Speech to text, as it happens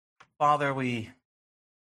Father, we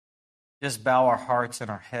just bow our hearts and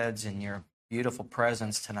our heads in your beautiful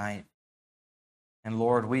presence tonight. And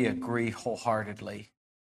Lord, we agree wholeheartedly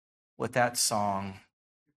with that song.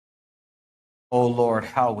 Oh Lord,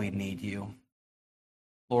 how we need you.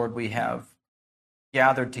 Lord, we have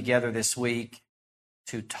gathered together this week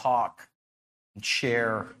to talk and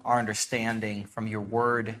share our understanding from your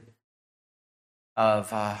word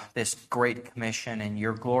of this great commission and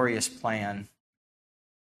your glorious plan.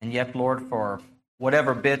 And yet, Lord, for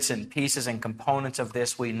whatever bits and pieces and components of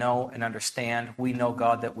this we know and understand, we know,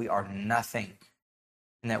 God, that we are nothing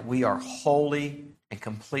and that we are wholly and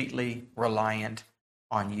completely reliant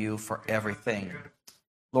on you for everything.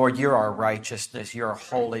 Lord, you're our righteousness, you're our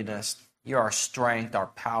holiness, you're our strength, our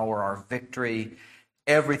power, our victory.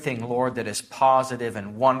 Everything, Lord, that is positive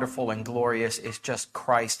and wonderful and glorious is just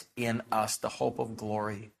Christ in us, the hope of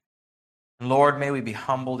glory. And Lord, may we be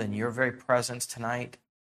humbled in your very presence tonight.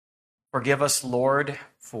 Forgive us, Lord,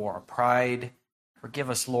 for our pride. Forgive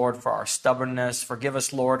us, Lord, for our stubbornness. Forgive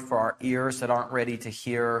us, Lord, for our ears that aren't ready to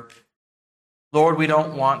hear. Lord, we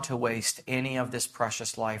don't want to waste any of this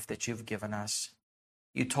precious life that you've given us.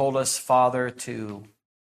 You told us, Father, to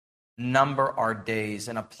number our days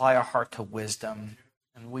and apply our heart to wisdom.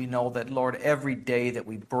 And we know that, Lord, every day that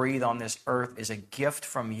we breathe on this earth is a gift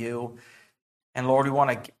from you. And Lord, we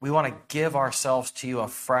want to give ourselves to you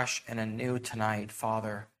afresh and anew tonight,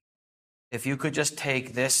 Father. If you could just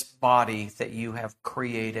take this body that you have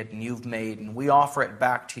created and you've made, and we offer it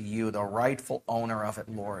back to you, the rightful owner of it,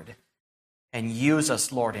 Lord, and use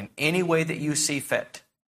us, Lord, in any way that you see fit,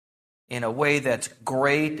 in a way that's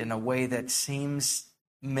great, in a way that seems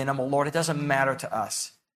minimal. Lord, it doesn't matter to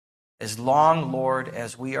us. As long, Lord,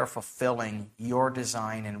 as we are fulfilling your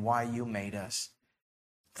design and why you made us.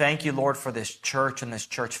 Thank you, Lord, for this church and this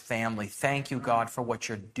church family. Thank you, God, for what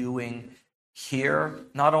you're doing here,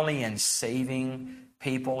 not only in saving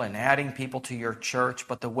people and adding people to your church,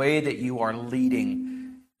 but the way that you are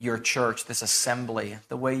leading your church, this assembly,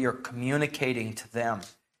 the way you're communicating to them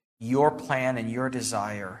your plan and your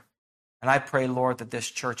desire. And I pray, Lord, that this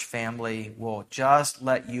church family will just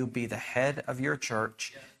let you be the head of your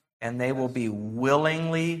church, and they will be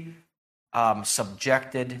willingly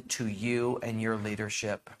subjected to you and your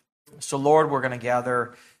leadership. So, Lord, we're going to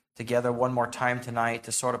gather together one more time tonight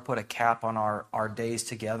to sort of put a cap on our days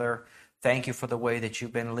together. Thank you for the way that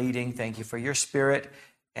you've been leading. Thank you for your spirit.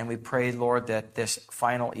 And we pray, Lord, that this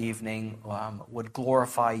final evening would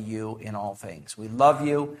glorify you in all things. We love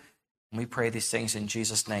you, and we pray these things in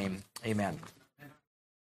Jesus' name. Amen.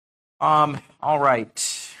 All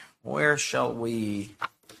right. Where shall we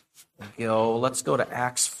go? Let's go to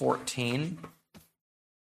Acts 14.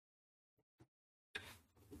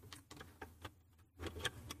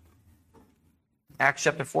 Acts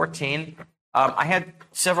chapter 14. I had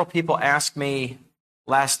several people ask me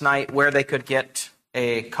last night where they could get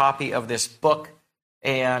a copy of this book,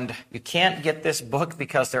 and you can't get this book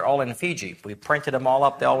because they're all in Fiji. We printed them all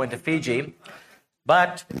up, they all went to Fiji.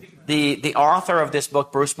 But the author of this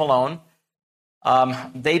book, Bruce Malone,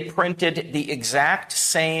 they printed the exact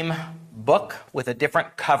same book with a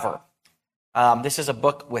different cover. This is a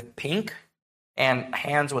book with pink and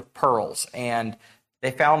hands with pearls, and they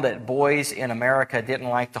found that boys in America didn't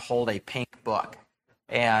like to hold a pink book.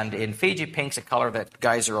 And in Fiji, pink's a color that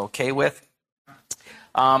guys are okay with.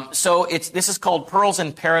 So this is called Pearls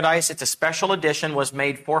in Paradise. It's a special edition, was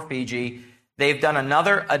made for Fiji. They've done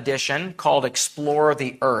another edition called Explore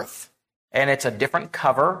the Earth. And it's a different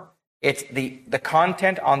cover. It's the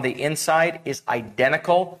content on the inside is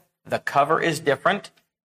identical. The cover is different.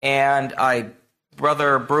 And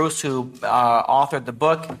Brother Bruce, who authored the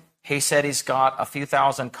book, he said he's got a few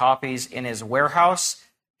thousand copies in his warehouse.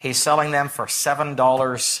 He's selling them for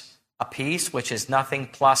 $7 a piece, which is nothing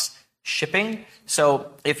plus shipping.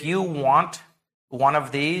 So if you want one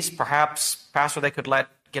of these, perhaps, Pastor, they could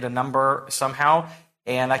get a number somehow,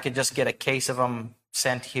 and I could just get a case of them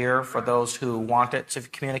sent here for those who want it. So if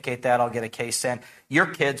you communicate that, I'll get a case sent. Your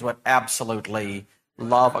kids would absolutely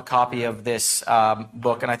love a copy of this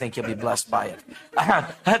book, and I think you'll be blessed by it.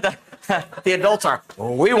 The adults are,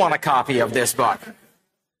 we want a copy of this book.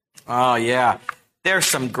 Oh, yeah. There's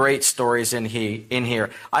some great stories in here.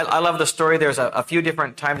 I love the story. There's a few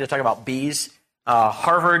different times to talk about bees.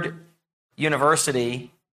 Harvard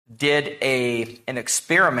University did an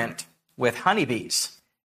experiment with honeybees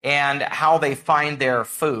and how they find their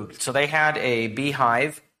food. So they had a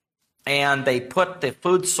beehive, and they put the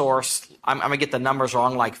food source, I'm going to get the numbers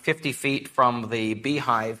wrong, like 50 feet from the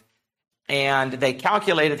beehive, and they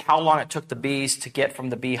calculated how long it took the bees to get from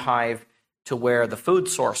the beehive to where the food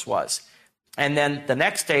source was. And then the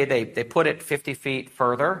next day, they put it 50 feet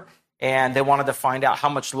further, and they wanted to find out how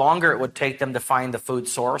much longer it would take them to find the food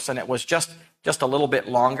source, and it was just a little bit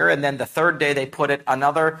longer. And then the third day, they put it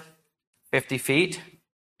another 50 feet.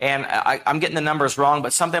 And I'm getting the numbers wrong,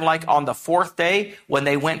 but something like on the fourth day, when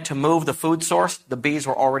they went to move the food source, the bees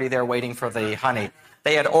were already there waiting for the honey.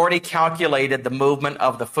 They had already calculated the movement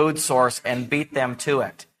of the food source and beat them to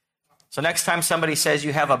it. So next time somebody says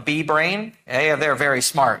you have a bee brain, hey, they're very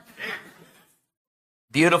smart.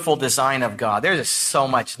 Beautiful design of God. There's just so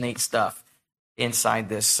much neat stuff inside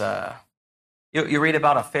this. You read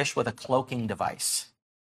about a fish with a cloaking device.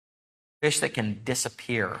 Fish that can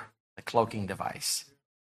disappear, the cloaking device.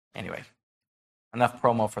 Anyway, enough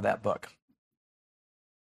promo for that book.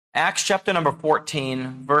 Acts chapter number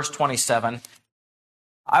 14, verse 27.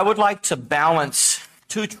 I would like to balance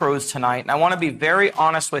two truths tonight, and I want to be very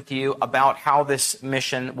honest with you about how this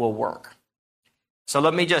mission will work. So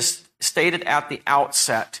let me just state it at the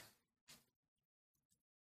outset.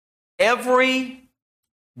 Every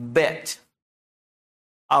bit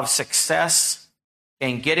of success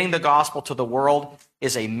in getting the gospel to the world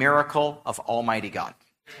is a miracle of Almighty God.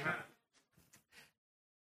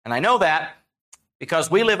 And I know that because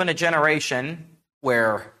we live in a generation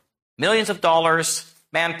where millions of dollars,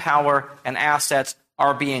 manpower, and assets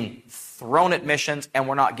are being thrown at missions, and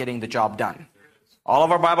we're not getting the job done. All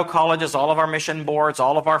of our Bible colleges, all of our mission boards,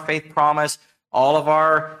 all of our Faith Promise, all of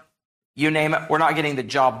our, you name it, we're not getting the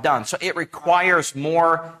job done. So it requires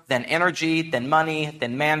more than energy, than money,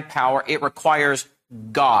 than manpower. It requires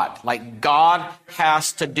God. Like, God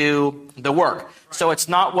has to do the work. So it's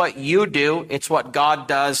not what you do, it's what God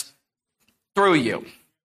does through you.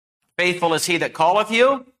 Faithful is he that calleth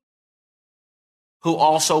you, who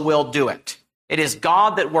also will do it. It is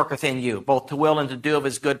God that worketh in you, both to will and to do of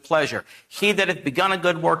his good pleasure. He that hath begun a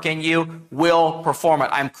good work in you will perform it.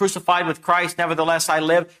 I am crucified with Christ, nevertheless I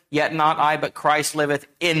live, yet not I, but Christ liveth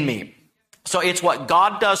in me. So it's what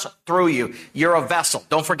God does through you. You're a vessel.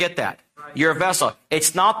 Don't forget that. You're a vessel.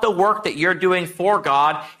 It's not the work that you're doing for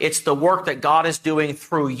God. It's the work that God is doing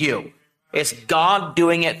through you. It's God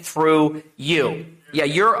doing it through you. Yeah,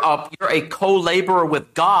 you're a co-laborer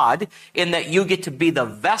with God in that you get to be the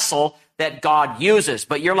vessel that God uses.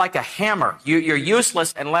 But you're like a hammer. You're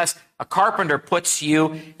useless unless a carpenter puts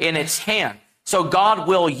you in its hand. So God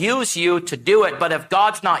will use you to do it. But if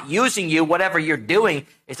God's not using you, whatever you're doing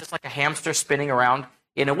is just like a hamster spinning around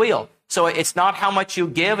in a wheel. So it's not how much you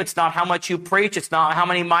give. It's not how much you preach. It's not how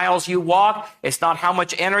many miles you walk. It's not how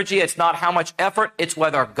much energy. It's not how much effort. It's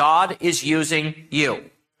whether God is using you.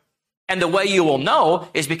 And the way you will know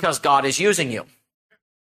is because God is using you.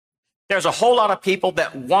 There's a whole lot of people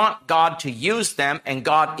that want God to use them, and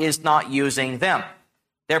God is not using them.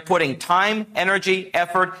 They're putting time, energy,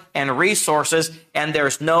 effort, and resources, and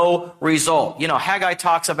there's no result. You know, Haggai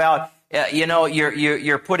talks about,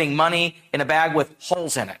 you're putting money in a bag with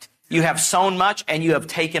holes in it. You have sown much, and you have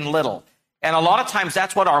taken little. And a lot of times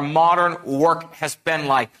that's what our modern work has been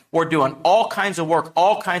like. We're doing all kinds of work,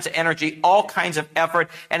 all kinds of energy, all kinds of effort,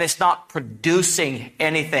 and it's not producing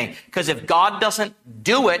anything. Because if God doesn't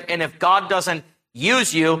do it, and if God doesn't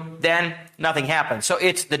use you, then nothing happens. So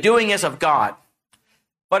it's the doing is of God.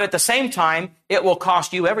 But at the same time, it will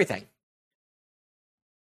cost you everything.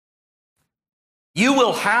 You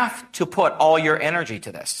will have to put all your energy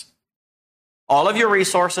to this. All of your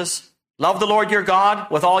resources. Love the Lord your God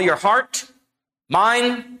with all your heart,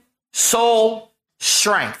 mind, soul,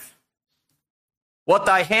 strength. What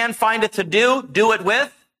thy hand findeth to do, do it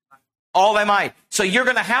with all thy might. So you're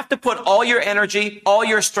going to have to put all your energy, all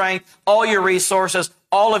your strength, all your resources,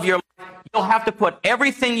 all of your life. You'll have to put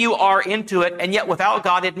everything you are into it, and yet without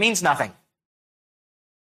God, it means nothing.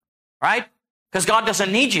 Right? Because God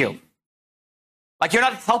doesn't need you. Like, you're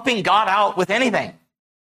not helping God out with anything.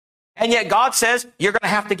 And yet God says, you're going to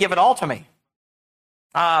have to give it all to me.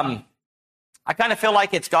 I kind of feel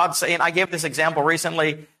like it's God saying, I gave this example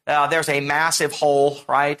recently. There's a massive hole,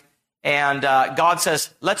 right? And God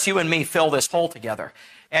says, let's you and me fill this hole together.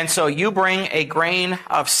 And so you bring a grain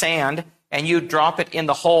of sand and you drop it in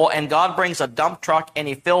the hole, and God brings a dump truck and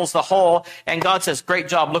he fills the hole. And God says, great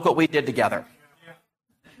job, look what we did together.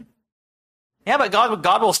 Yeah, but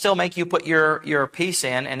God will still make you put your piece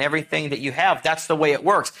in and everything that you have. That's the way it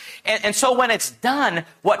works. And so when it's done,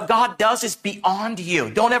 what God does is beyond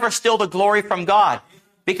you. Don't ever steal the glory from God.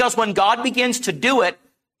 Because when God begins to do it,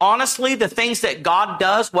 honestly, the things that God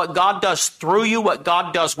does, what God does through you, what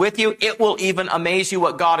God does with you, it will even amaze you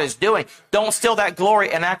what God is doing. Don't steal that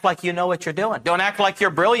glory and act like you know what you're doing. Don't act like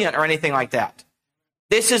you're brilliant or anything like that.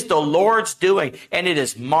 This is the Lord's doing, and it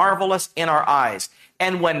is marvelous in our eyes.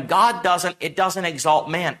 And when God doesn't, it doesn't exalt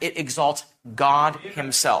man. It exalts God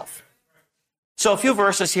himself. So a few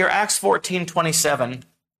verses here, Acts 14:27.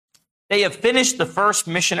 They have finished the first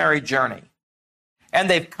missionary journey, and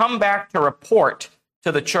they've come back to report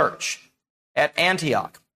to the church at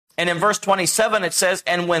Antioch. And in verse 27 it says,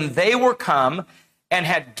 and when they were come and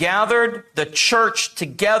had gathered the church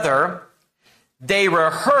together, they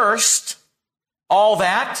rehearsed all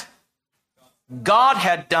that God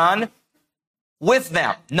had done with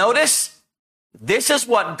them. Notice, this is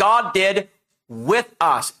what God did with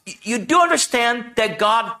us. You do understand that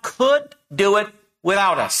God could do it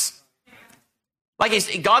without us. Like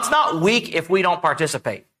God's not weak if we don't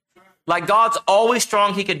participate. Like God's always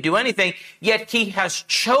strong, he could do anything, yet he has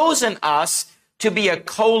chosen us to be a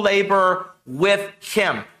co-laborer with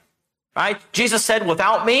him. Right? Jesus said,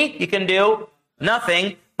 without me, you can do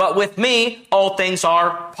nothing, but with me, all things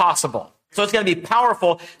are possible. So it's going to be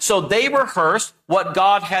powerful. So they rehearsed what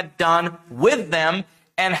God had done with them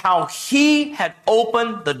and how he had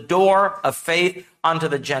opened the door of faith unto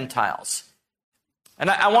the Gentiles.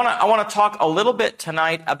 And I want to talk a little bit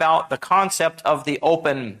tonight about the concept of the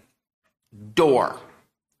open door.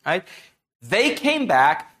 Right? They came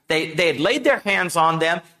back, they had laid their hands on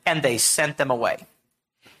them, and they sent them away.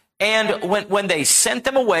 And when they sent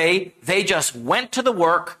them away, they just went to the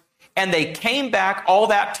work, and they came back all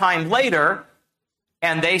that time later,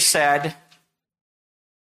 and they said,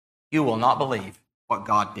 you will not believe what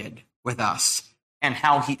God did with us and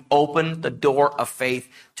how he opened the door of faith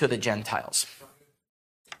to the Gentiles.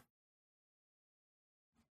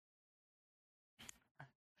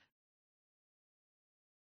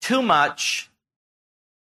 Too much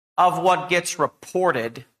of what gets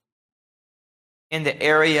reported in the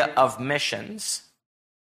area of missions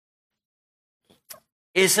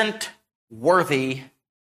isn't worthy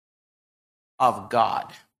of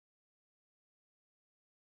God.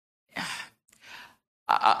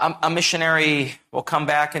 A missionary will come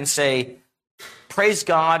back and say, praise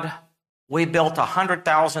God, we built a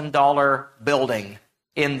 $100,000 building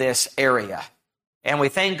in this area. And we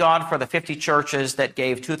thank God for the 50 churches that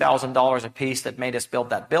gave $2,000 apiece that made us build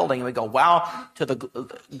that building. And we go, wow,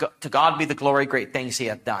 to God be the glory, great things he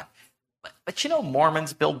hath done. But you know,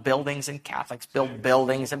 Mormons build buildings, and Catholics build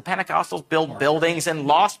buildings, and Pentecostals build buildings, and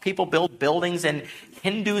lost people build buildings, and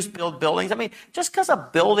Hindus build buildings. I mean, just because a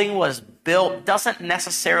building was built doesn't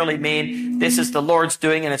necessarily mean this is the Lord's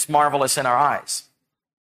doing and it's marvelous in our eyes.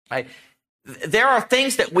 Right? There are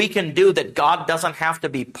things that we can do that God doesn't have to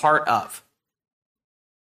be part of.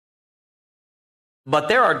 But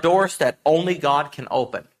there are doors that only God can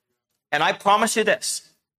open. And I promise you this.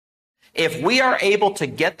 If we are able to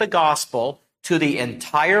get the gospel to the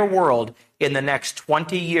entire world in the next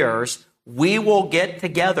 20 years, we will get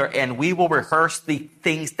together and we will rehearse the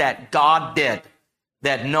things that God did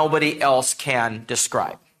that nobody else can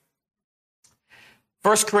describe.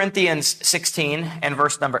 1 Corinthians 16 and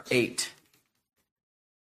verse number 8.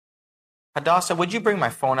 Hadassah, would you bring my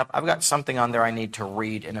phone up? I've got something on there I need to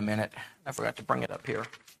read in a minute. I forgot to bring it up here.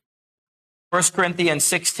 1 Corinthians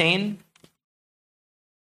 16,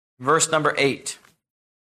 verse number 8.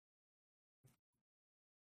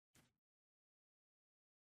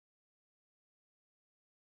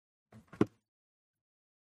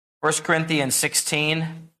 First Corinthians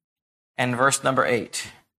 16 and verse number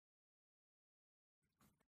 8.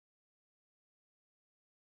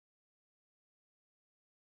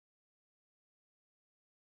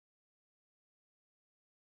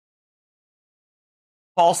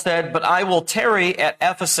 Paul said, but I will tarry at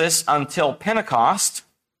Ephesus until Pentecost,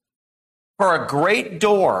 for a great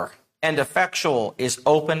door and effectual is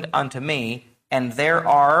opened unto me, and there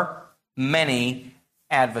are many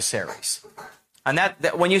adversaries. And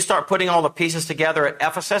that when you start putting all the pieces together at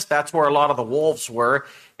Ephesus, that's where a lot of the wolves were.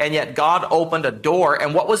 And yet God opened a door.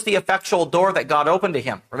 And what was the effectual door that God opened to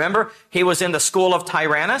him? Remember, he was in the school of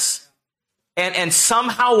Tyrannus. And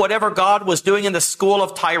somehow whatever God was doing in the school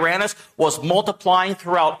of Tyrannus was multiplying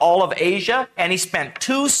throughout all of Asia. And he spent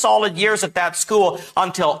 2 solid years at that school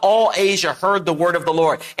until all Asia heard the word of the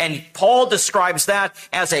Lord. And Paul describes that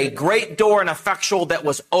as a great door and effectual that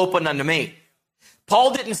was opened unto me.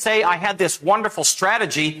 Paul didn't say I had this wonderful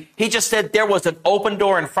strategy. He just said there was an open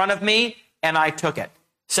door in front of me and I took it.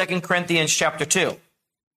 2 Corinthians chapter 2.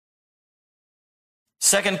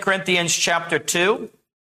 2 Corinthians chapter 2.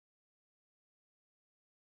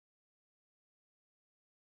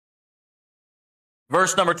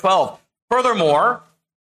 Verse number 12. Furthermore,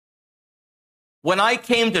 when I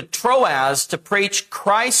came to Troas to preach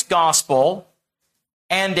Christ's gospel,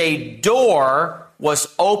 and a door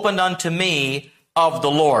was opened unto me of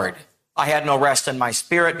the Lord. I had no rest in my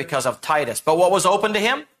spirit because of Titus. But what was open to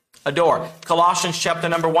him? A door. Colossians chapter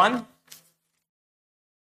number 1.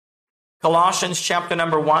 Colossians chapter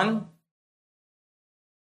number 1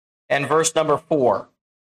 and verse number 4.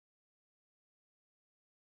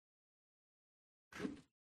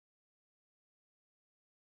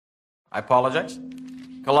 I apologize.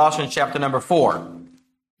 Colossians chapter number 4.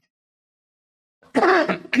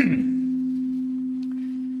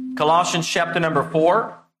 Colossians chapter number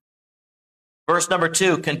 4, verse number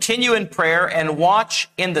 2. Continue in prayer and watch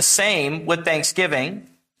in the same with thanksgiving,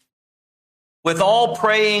 with all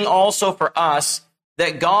praying also for us,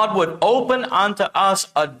 that God would open unto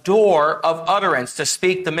us a door of utterance to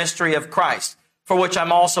speak the mystery of Christ, for which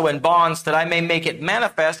I'm also in bonds, that I may make it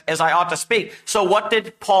manifest as I ought to speak. So what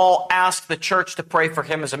did Paul ask the church to pray for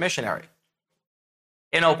him as a missionary?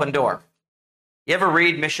 An open door. You ever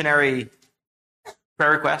read missionary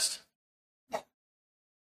prayer requests?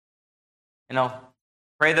 You know,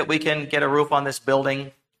 pray that we can get a roof on this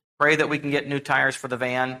building. Pray that we can get new tires for the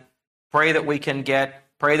van. Pray that we can get,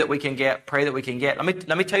 pray that we can get, pray that we can get.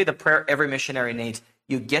 Let me tell you the prayer every missionary needs.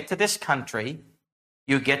 You get to this country,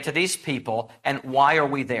 you get to these people, and why are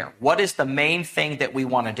we there? What is the main thing that we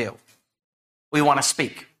want to do? We want to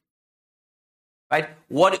speak. Right?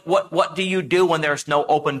 What do you do when there's no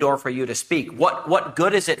open door for you to speak? What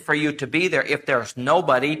good is it for you to be there if there's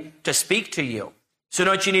nobody to speak to you? So you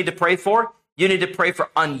know what you need to pray for? You need to pray for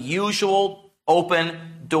unusual open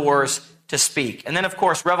doors to speak. And then, of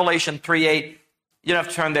course, Revelation 3:8, you don't have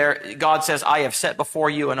to turn there. God says, I have set before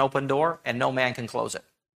you an open door, and no man can close it.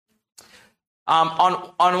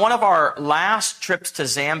 On one of our last trips to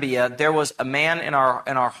Zambia, there was a man in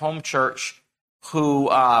our home church who,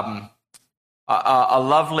 a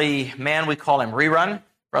lovely man, we call him Rerun,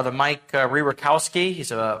 Brother Mike Rewakowski.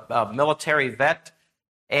 He's a military vet,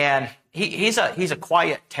 and he's a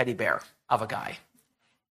quiet teddy bear of a guy.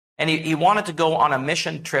 And he wanted to go on a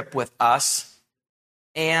mission trip with us.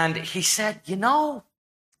 And he said, you know,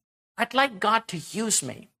 I'd like God to use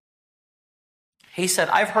me. He said,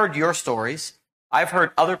 I've heard your stories. I've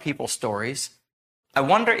heard other people's stories. I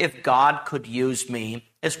wonder if God could use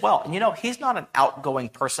me as well. And you know, he's not an outgoing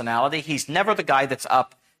personality. He's never the guy that's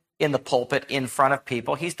up in the pulpit in front of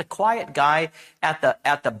people. He's the quiet guy at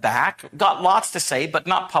the back. Got lots to say, but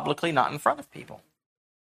not publicly, not in front of people.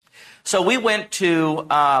 So we went to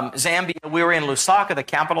Zambia. We were in Lusaka, the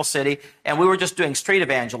capital city, and we were just doing street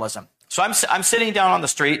evangelism. So I'm sitting down on the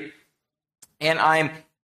street, and I'm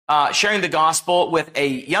sharing the gospel with a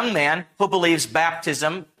young man who believes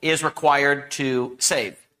baptism is required to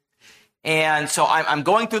save. And so I'm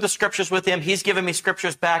going through the scriptures with him. He's giving me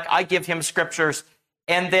scriptures back. I give him scriptures.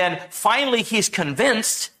 And then finally he's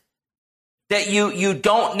convinced that you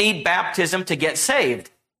don't need baptism to get saved.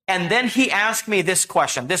 And then he asked me this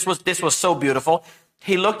question. This was so beautiful.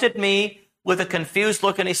 He looked at me with a confused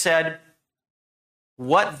look and he said,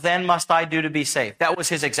 what then must I do to be saved? That was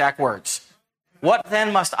his exact words. What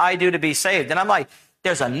then must I do to be saved? And I'm like,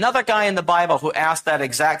 there's another guy in the Bible who asked that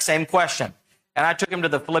exact same question. And I took him to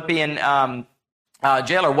the Philippian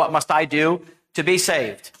jailer. What must I do to be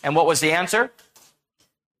saved? And what was the answer?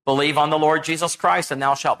 Believe on the Lord Jesus Christ and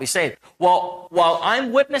thou shalt be saved. Well, while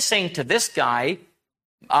I'm witnessing to this guy,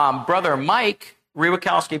 Brother Mike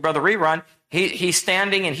Rewakowski, Brother Rerun, he's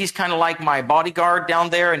standing and he's kind of like my bodyguard down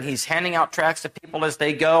there, and he's handing out tracts to people as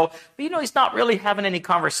they go. But you know, he's not really having any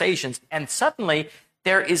conversations. And suddenly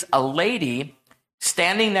there is a lady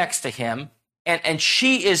standing next to him, and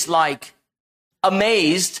she is like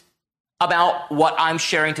amazed about what I'm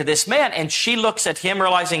sharing to this man. And she looks at him,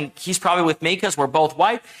 realizing he's probably with me because we're both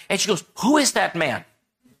white. And she goes, who is that man?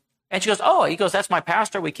 And she goes, oh, he goes, that's my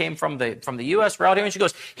pastor. We came from the U.S. We're out here. And she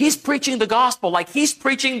goes, he's preaching the gospel, like he's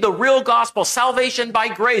preaching the real gospel, salvation by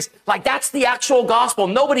grace. Like that's the actual gospel.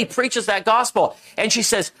 Nobody preaches that gospel. And she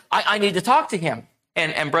says, I need to talk to him.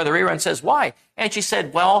 And Brother Rerun says, why? And she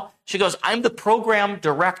said, well, she goes, I'm the program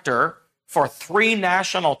director for 3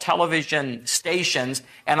 national television stations,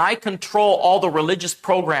 and I control all the religious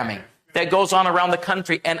programming that goes on around the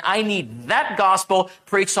country, and I need that gospel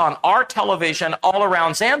preached on our television all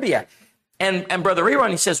around Zambia. And Brother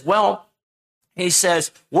Rerun, he says, well, he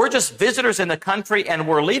says, we're just visitors in the country, and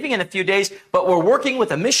we're leaving in a few days, but we're working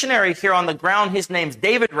with a missionary here on the ground. His name's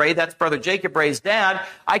David Ray. That's Brother Jacob Ray's dad.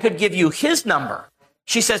 I could give you his number.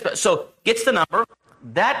 She says, so gets the number.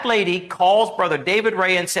 That lady calls Brother David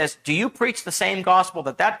Ray and says, do you preach the same gospel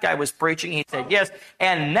that guy was preaching? He said, yes.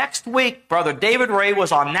 And next week, Brother David Ray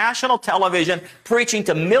was on national television preaching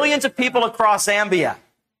to millions of people across Zambia.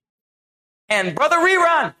 And Brother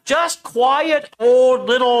Rerun, just quiet, old,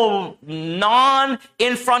 little,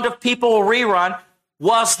 in front of people Rerun,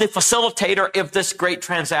 was the facilitator of this great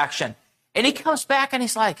transaction. And he comes back and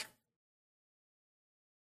he's like,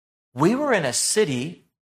 we were in a city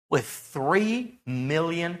with 3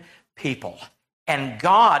 million people. And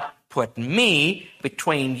God put me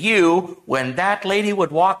between you when that lady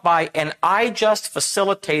would walk by, and I just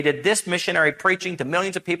facilitated this missionary preaching to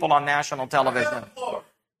millions of people on national television.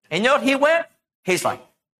 And you know what he went? He's like,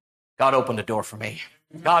 God opened the door for me.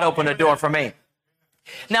 God opened the door for me.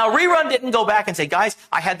 Now, Rerun didn't go back and say, guys,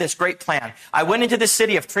 I had this great plan. I went into this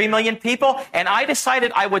city of 3 million people, and I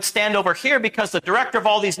decided I would stand over here because the director of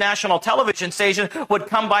all these national television stations would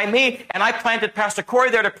come by me, and I planted Pastor Corey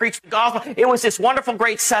there to preach the gospel. It was this wonderful,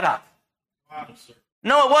 great setup. Wow, sir.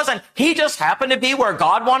 No, it wasn't. He just happened to be where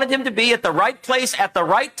God wanted him to be, at the right place, at the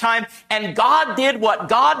right time, and God did what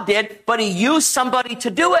God did, but he used somebody to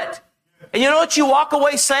do it. And you know what you walk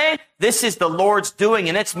away saying? This is the Lord's doing,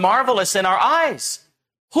 and it's marvelous in our eyes.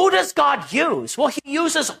 Who does God use? Well, he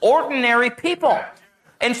uses ordinary people.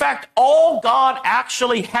 In fact, all God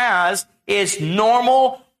actually has is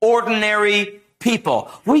normal, ordinary people.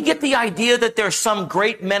 We get the idea that there's some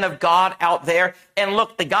great men of God out there. And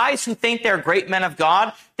look, the guys who think they're great men of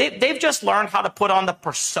God, they've just learned how to put on the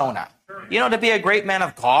persona. You know, to be a great man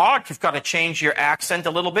of God, you've got to change your accent a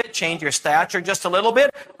little bit, change your stature just a little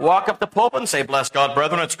bit, walk up the pulpit and say, bless God,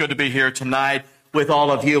 brethren, it's good to be here tonight with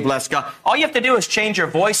all of you, bless God. All you have to do is change your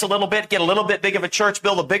voice a little bit, get a little bit big of a church,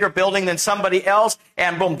 build a bigger building than somebody else,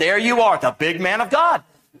 and boom, there you are, the big man of God.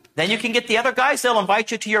 Then you can get the other guys, they'll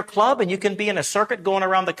invite you to your club, and you can be in a circuit going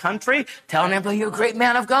around the country telling everybody you're a great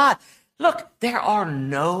man of God. Look, there are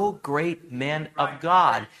no great men of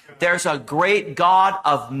God. There's a great God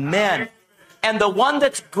of men. And the one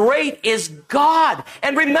that's great is God.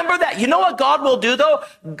 And remember that. You know what God will do, though?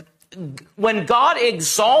 When God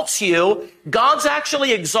exalts you, God's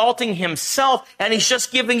actually exalting himself, and he's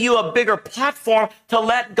just giving you a bigger platform to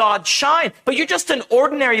let God shine. But you're just an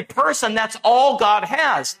ordinary person. That's all God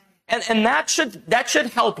has. And that should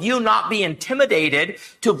help you not be intimidated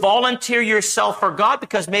to volunteer yourself for God,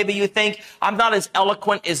 because maybe you think, I'm not as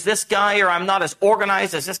eloquent as this guy, or I'm not as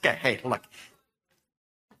organized as this guy. Hey, look.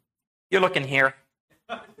 You're looking here.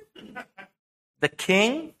 The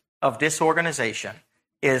king of this organization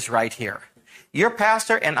is right here. Your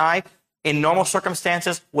pastor and I, in normal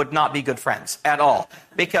circumstances, would not be good friends at all,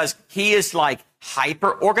 because he is like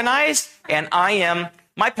hyper organized, and I am.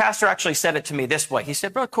 My pastor actually said it to me this way. He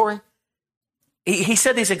said, Brother Corey, he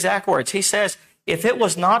said these exact words. He says, if it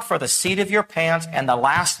was not for the seat of your pants and the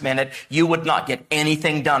last minute, you would not get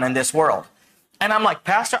anything done in this world. And I'm like,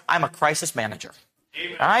 Pastor, I'm a crisis manager.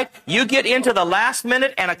 Amen. All right? You get into the last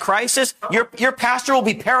minute and a crisis, your pastor will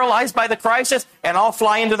be paralyzed by the crisis, and I'll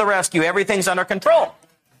fly into the rescue. Everything's under control.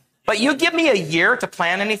 But you give me a year to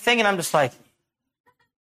plan anything, and I'm just like,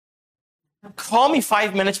 call me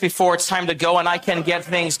 5 minutes before it's time to go, and I can get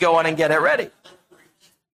things going and get it ready.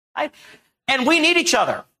 Right? And we need each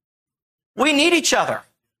other. We need each other.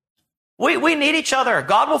 We need each other.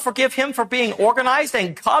 God will forgive him for being organized,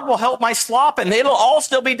 and God will help my slop, and it'll all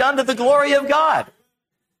still be done to the glory of God.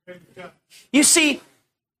 You see,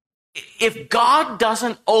 if God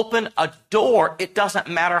doesn't open a door, it doesn't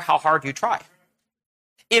matter how hard you try.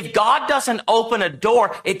 If God doesn't open a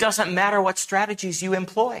door, it doesn't matter what strategies you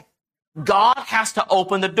employ. God has to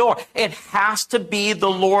open the door. It has to be the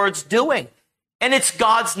Lord's doing. And it's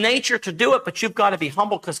God's nature to do it, but you've got to be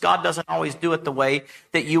humble, because God doesn't always do it the way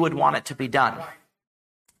that you would want it to be done.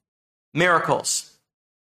 Miracles.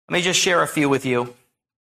 Let me just share a few with you.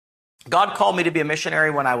 God called me to be a missionary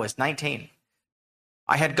when I was 19.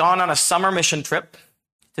 I had gone on a summer mission trip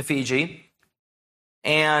to Fiji,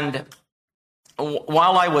 and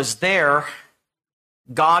while I was there,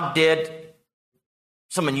 God did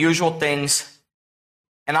some unusual things.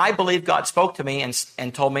 And I believe God spoke to me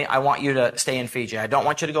and told me, I want you to stay in Fiji. I don't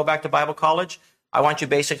want you to go back to Bible college. I want you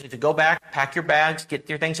basically to go back, pack your bags, get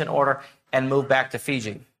your things in order, and move back to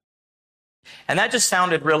Fiji. And that just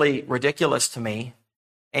sounded really ridiculous to me.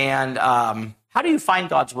 And how do you find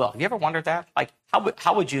God's will? Have you ever wondered that? Like,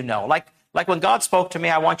 how would you know? Like when God spoke to me,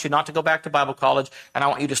 I want you not to go back to Bible college, and I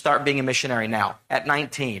want you to start being a missionary now at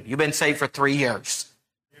 19. You've been saved for 3 years.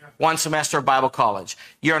 1 semester of Bible college.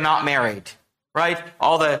 You're not married. Right?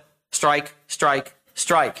 All the strike.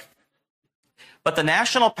 But the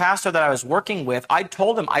national pastor that I was working with, I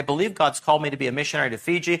told him, I believe God's called me to be a missionary to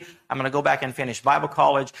Fiji. I'm going to go back and finish Bible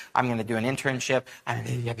college. I'm going to do an internship. I'm going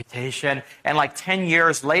to do a reputation. And like 10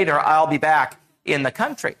 years later, I'll be back in the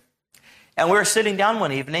country. And we were sitting down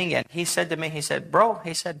one evening, and he said to me, he said,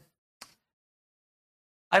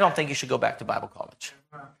 I don't think you should go back to Bible college.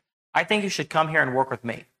 I think you should come here and work with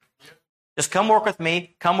me. Just come work with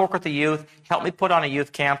me, come work with the youth, help me put on a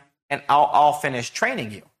youth camp, and I'll finish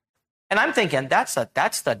training you. And I'm thinking, that's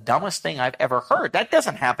the dumbest thing I've ever heard. That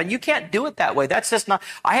doesn't happen. You can't do it that way. That's just not,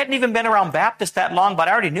 I hadn't even been around Baptists that long, but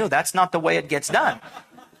I already knew that's not the way it gets done.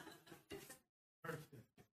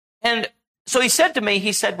 And so he said to me,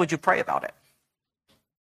 he said, would you pray about it?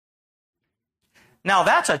 Now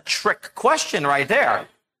that's a trick question right there.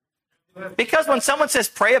 Because when someone says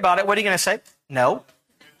pray about it, what are you going to say? No.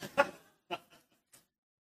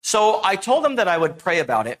 So I told him that I would pray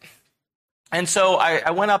about it. And so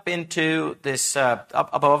I went up into this, up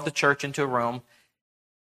above the church into a room.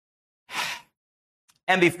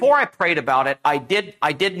 And before I prayed about it, I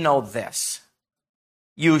did know this.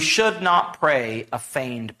 You should not pray a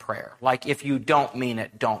feigned prayer. Like if you don't mean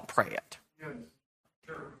it, don't pray it.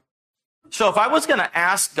 So if I was going to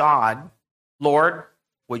ask God, Lord,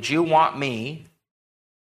 would you want me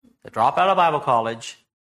to drop out of Bible college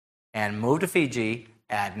and move to Fiji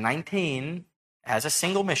at 19 as a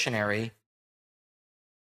single missionary?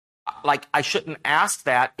 Like, I shouldn't ask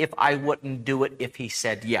that if I wouldn't do it if he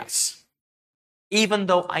said yes. Even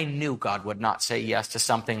though I knew God would not say yes to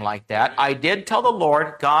something like that, I did tell the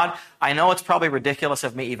Lord, God, I know it's probably ridiculous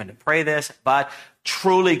of me even to pray this, but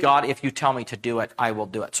truly, God, if you tell me to do it, I will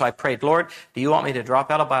do it. So I prayed, Lord, do you want me to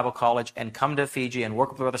drop out of Bible college and come to Fiji and work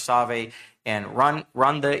with Brother Save and run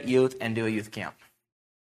the youth and do a youth camp?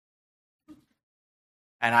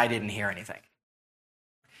 And I didn't hear anything.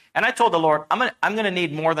 And I told the Lord, I'm going to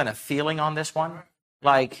need more than a feeling on this one.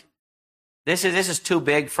 Like, this is too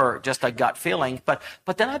big for just a gut feeling. But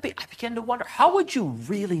then I began to wonder, how would you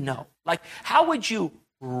really know? Like, how would you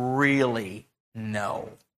really know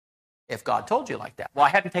if God told you like that? Well, I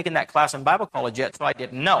hadn't taken that class in Bible college yet, so I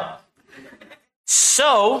didn't know.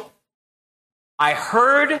 So I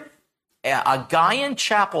heard a guy in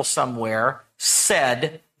chapel somewhere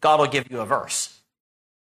said, God will give you a verse.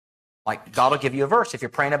 Like, God will give you a verse. If you're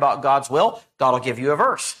praying about God's will, God will give you a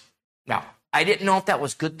verse. Now, I didn't know if that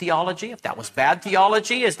was good theology, if that was bad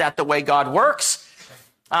theology. Is that the way God works?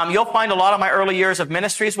 You'll find a lot of my early years of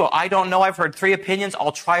ministries, well, I don't know. I've heard 3 opinions.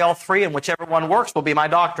 I'll try all 3, and whichever one works will be my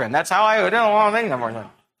doctrine. That's how I do a lot of things.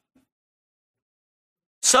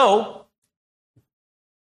 So,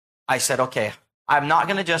 I said, okay, I'm not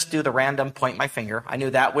going to just do the random point my finger. I knew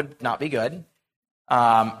that would not be good.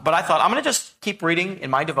 But I thought, I'm going to just keep reading in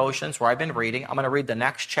my devotions where I've been reading. I'm going to read the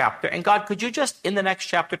next chapter. And God, could you just, in the next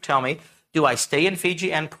chapter, tell me, do I stay in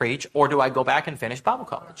Fiji and preach, or do I go back and finish Bible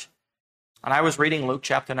college? And I was reading Luke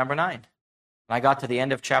chapter number 9. And I got to the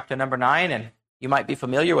end of chapter number 9, and you might be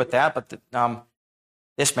familiar with that, but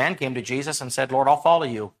this man came to Jesus and said, Lord, I'll follow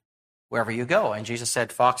you wherever you go. And Jesus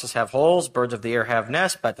said, foxes have holes, birds of the air have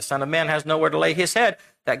nests, but the Son of Man has nowhere to lay his head.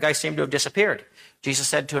 That guy seemed to have disappeared. Jesus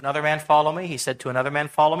said to another man, follow me. He said to another man,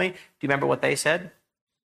 follow me. Do you remember what they said?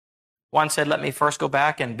 One said, let me first go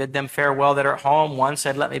back and bid them farewell that are at home. One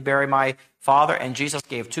said, let me bury my father. And Jesus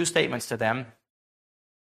gave 2 statements to them.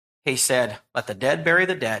 He said, let the dead bury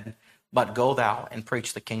the dead, but go thou and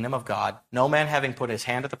preach the kingdom of God. No man having put his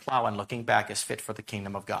hand to the plow and looking back is fit for the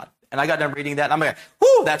kingdom of God. And I got done reading that, and I'm like,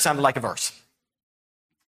 whoo, that sounded like a verse.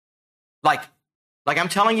 Like I'm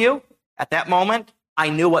telling you, at that moment, I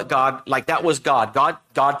knew what God, like that was God.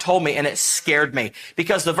 God told me, and it scared me.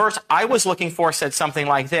 Because the verse I was looking for said something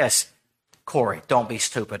like this: Corey, don't be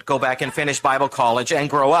stupid. Go back and finish Bible college and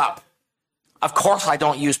grow up. Of course I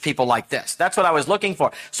don't use people like this. That's what I was looking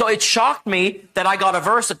for. So it shocked me that I got a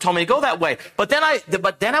verse that told me to go that way. But then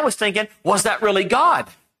I was thinking, was that really God?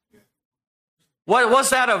 Was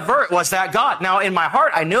that a verse? Was that God? Now, in my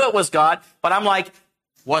heart, I knew it was God, but I'm like,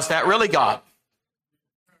 was that really God?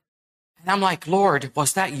 And I'm like, Lord,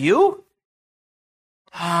 was that you?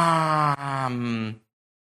 And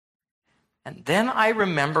then I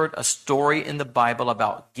remembered a story in the Bible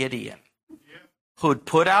about Gideon, who'd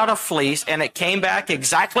put out a fleece, and it came back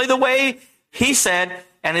exactly the way he said.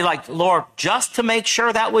 And he's like, Lord, just to make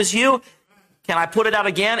sure that was you, can I put it out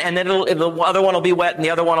again? And then the other one will be wet and the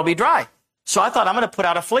other one will be dry. So I thought, I'm going to put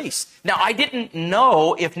out a fleece. Now, I didn't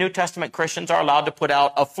know if New Testament Christians are allowed to put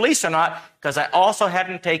out a fleece or not, because I also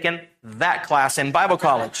hadn't taken that class in Bible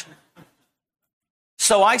college.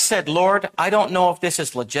 So I said, Lord, I don't know if this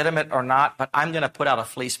is legitimate or not, but I'm going to put out a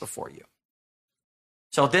fleece before you.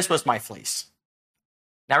 So this was my fleece.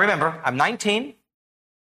 Now remember, I'm 19.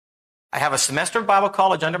 I have a semester of Bible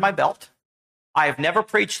college under my belt. I have never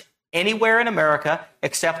preached anywhere in America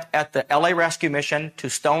except at the LA Rescue Mission to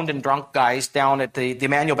stoned and drunk guys down at the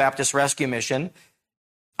Emmanuel Baptist Rescue Mission,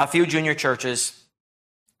 a few junior churches.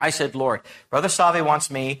 I said, Lord, Brother Save wants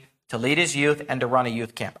me to lead his youth and to run a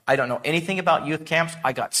youth camp. I don't know anything about youth camps.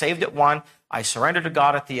 I got saved at one. I surrendered to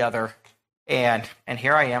God at the other. And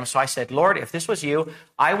here I am. So I said, Lord, if this was you,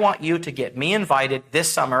 I want you to get me invited this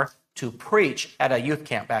summer to preach at a youth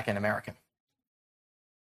camp back in America.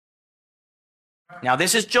 Now,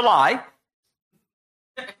 this is July.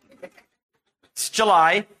 It's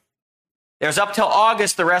July. There's up till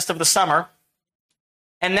August the rest of the summer.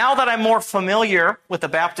 And now that I'm more familiar with the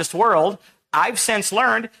Baptist world, I've since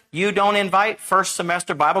learned you don't invite first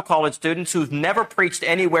semester Bible college students who've never preached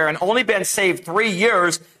anywhere and only been saved 3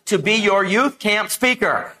 years to be your youth camp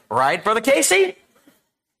speaker. Right, Brother Casey?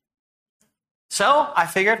 So I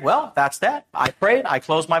figured, well, that's that. I prayed, I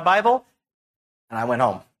closed my Bible, and I went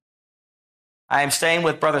home. I am staying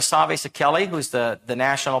with Brother Savi Sekeli, who's the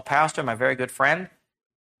national pastor, my very good friend.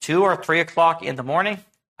 2 or 3 o'clock in the morning,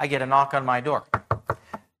 I get a knock on my door.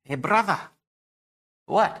 Hey, brother.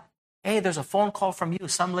 What? Hey, there's a phone call from you.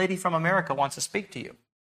 Some lady from America wants to speak to you.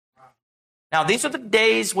 Now, these are the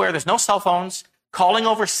days where there's no cell phones. Calling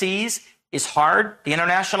overseas is hard. The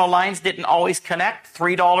international lines didn't always connect.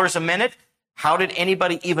 $3 a minute. How did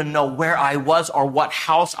anybody even know where I was or what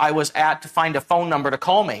house I was at to find a phone number to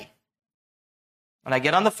call me? And I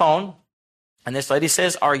get on the phone, and this lady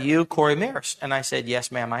says, "Are you Corey Mears?" And I said,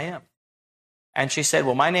 "Yes, ma'am, I am." And she said,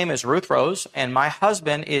 "Well, my name is Ruth Rose, and my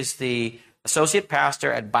husband is the associate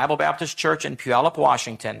pastor at Bible Baptist Church in Puyallup,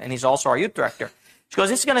 Washington, and he's also our youth director." She goes,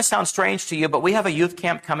 "This is going to sound strange to you, but we have a youth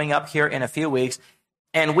camp coming up here in a few weeks,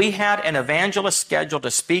 and we had an evangelist scheduled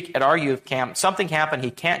to speak at our youth camp. Something happened,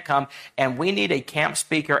 he can't come, and we need a camp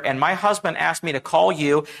speaker, and my husband asked me to call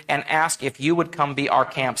you and ask if you would come be our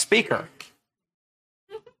camp speaker."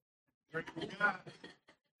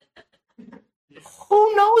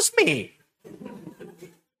 Who knows me?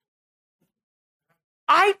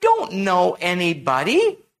 I don't know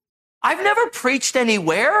anybody. I've never preached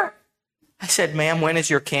anywhere. I said, "Ma'am, when is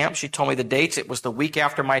your camp?" She told me the dates. It was the week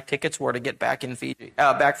after my tickets were to get back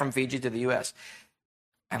from Fiji to the U.S.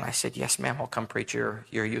 And I said, "Yes, ma'am, I'll come preach your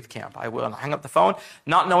youth camp. I will." And I hung up the phone,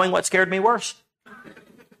 not knowing what scared me worse.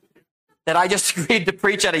 That I just agreed to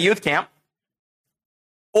preach at a youth camp,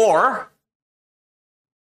 or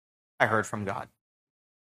I heard from God.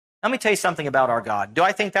 Let me tell you something about our God. Do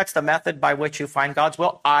I think that's the method by which you find God's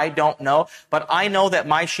will? I don't know. But I know that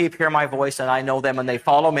my sheep hear my voice, and I know them, and they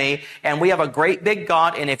follow me. And we have a great big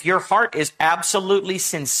God. And if your heart is absolutely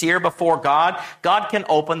sincere before God, God can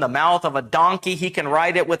open the mouth of a donkey. He can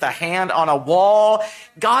write it with a hand on a wall.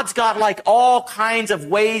 God's got like all kinds of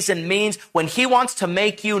ways and means. When He wants to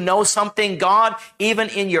make you know something, God, even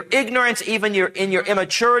in your ignorance, even in your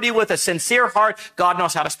immaturity, with a sincere heart, God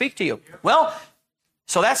knows how to speak to you. Well,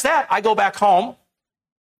 so that's that. I go back home,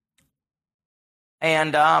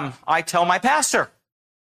 and I tell my pastor.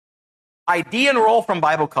 I de-enroll from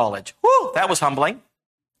Bible college. Whew, that was humbling.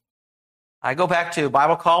 I go back to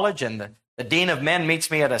Bible college, and the dean of men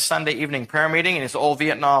meets me at a Sunday evening prayer meeting, and he's an old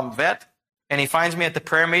Vietnam vet, and he finds me at the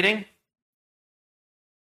prayer meeting.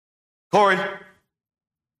 "Corey,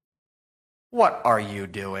 what are you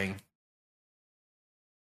doing?"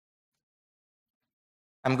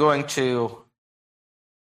 "I'm going to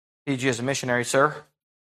Fiji as a missionary, sir."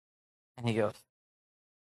 And he goes,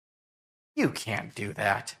 "You can't do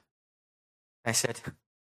that." I said,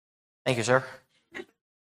 "Thank you, sir."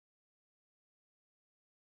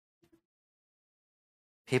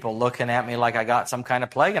 People looking at me like I got some kind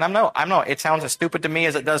of plague, and I'm no. It sounds as stupid to me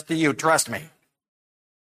as it does to you, trust me.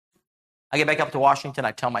 I get back up to Washington,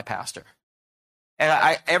 I tell my pastor.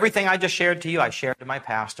 And everything I just shared to you, I shared to my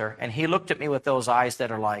pastor, and he looked at me with those eyes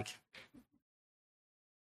that are like,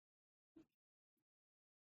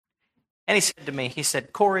 and he said to me, he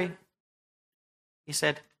said, "Corey," he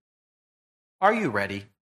said, "are you ready?"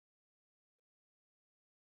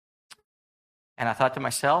 And I thought to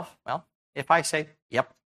myself, well, if I say,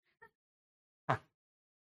 "Yep," well,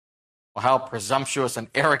 how presumptuous and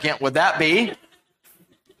arrogant would that be?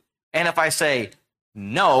 And if I say,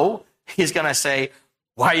 "No," he's going to say,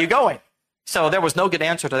 "Why are you going?" So there was no good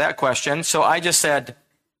answer to that question. So I just said,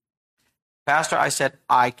 "Pastor," I said,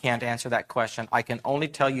 "I can't answer that question. I can only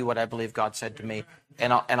tell you what I believe God said to me,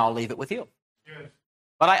 and I'll leave it with you." Yes.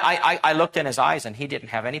 But I looked in his eyes, and he didn't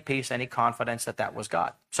have any peace, any confidence that was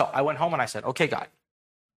God. So I went home and I said, "Okay, God,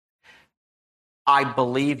 I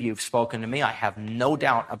believe you've spoken to me. I have no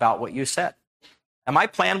doubt about what you said." And my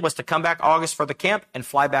plan was to come back August for the camp and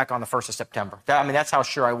fly back on the 1st of September. That's how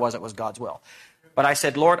sure I was it was God's will. But I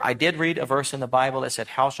said, "Lord, I did read a verse in the Bible that said,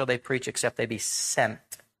 'How shall they preach except they be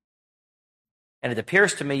sent?' And it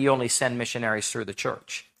appears to me you only send missionaries through the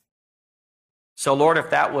church. So, Lord, if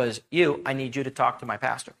that was you, I need you to talk to my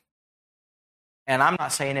pastor." And I'm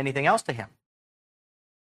not saying anything else to him.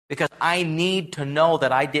 because I need to know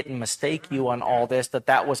that I didn't mistake you on all this,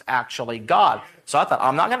 that was actually God. So I thought,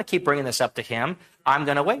 I'm not going to keep bringing this up to him. I'm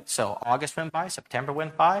going to wait. So August went by, September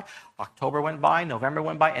went by, October went by, November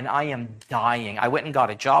went by, and I am dying. I went and got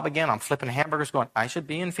a job again. I'm flipping hamburgers going, I should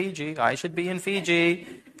be in Fiji. I should be in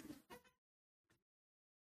Fiji.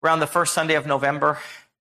 Around the first Sunday of November,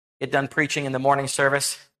 get done preaching in the morning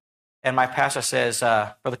service. And my pastor says,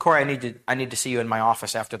 Brother Corey, I need to see you in my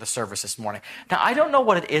office after the service this morning. Now, I don't know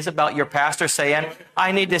what it is about your pastor saying,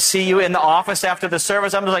 I need to see you in the office after the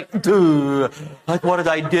service. I'm just like, dude, like, what did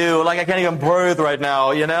I do? Like, I can't even breathe right now,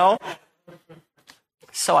 you know?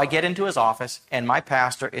 So I get into his office, and my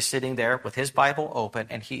pastor is sitting there with his Bible open,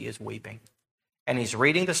 and he is weeping. And he's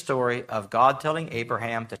reading the story of God telling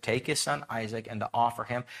Abraham to take his son Isaac and to offer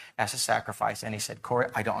him as a sacrifice. And he said, Corey,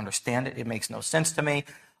 I don't understand it. It makes no sense to me.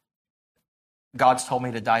 God's told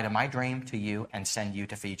me to die to my dream, to you, and send you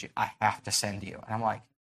to Fiji. I have to send you. And I'm like,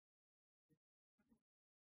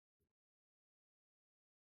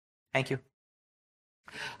 thank you.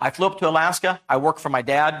 I flew up to Alaska. I worked for my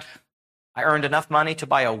dad. I earned enough money to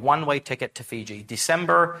buy a one-way ticket to Fiji.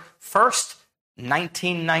 December 1st,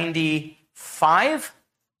 1995,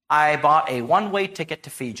 I bought a one-way ticket to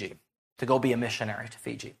Fiji to go be a missionary to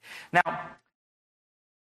Fiji. Now,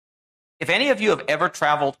 if any of you have ever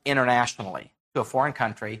traveled internationally to a foreign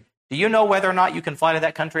country, do you know whether or not you can fly to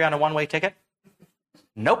that country on a one-way ticket?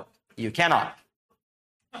 Nope, you cannot.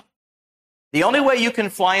 The only way you can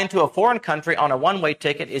fly into a foreign country on a one-way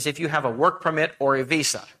ticket is if you have a work permit or a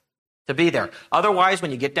visa to be there. Otherwise,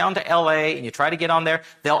 when you get down to LA and you try to get on there,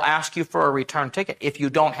 they'll ask you for a return ticket. If you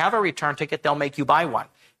don't have a return ticket, they'll make you buy one.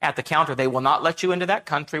 At the counter, they will not let you into that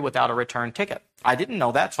country without a return ticket. I didn't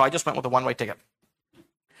know that, so I just went with a one-way ticket.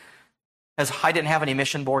 As I didn't have any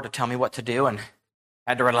mission board to tell me what to do and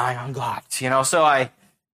had to rely on God, you know, so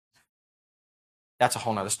that's a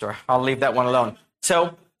whole nother story. I'll leave that one alone.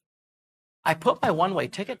 So I put my one-way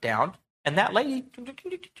ticket down, and that lady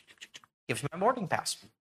gives me my boarding pass,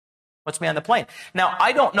 puts me on the plane. Now,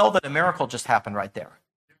 I don't know that a miracle just happened right there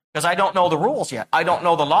because I don't know the rules yet. I don't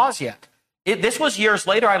know the laws yet. This was years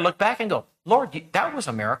later. I look back and go, Lord, that was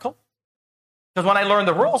a miracle. Because when I learned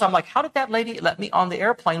the rules, I'm like, how did that lady let me on the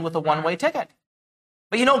airplane with a one-way ticket?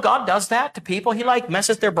 But you know, God does that to people. He like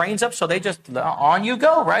messes their brains up, so they just, on you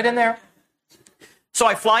go, right in there. So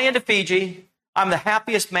I fly into Fiji. I'm the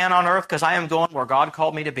happiest man on earth because I am going where God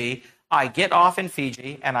called me to be. I get off in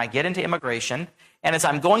Fiji, and I get into immigration. And as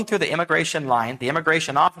I'm going through the immigration line, the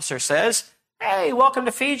immigration officer says, hey, welcome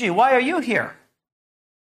to Fiji. Why are you here?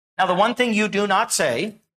 Now, the one thing you do not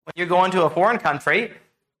say when you're going to a foreign country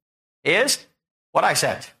is what I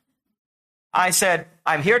said. I said,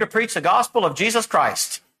 I'm here to preach the gospel of Jesus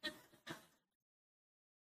Christ.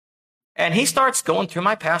 And he starts going through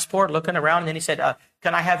my passport, looking around, and then he said,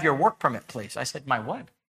 can I have your work permit, please? I said, my what?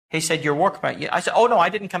 He said, your work permit. I said, oh, no, I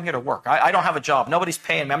didn't come here to work. I don't have a job. Nobody's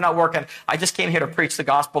paying me. I'm not working. I just came here to preach the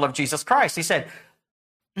gospel of Jesus Christ. He said,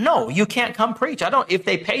 no, you can't come preach. If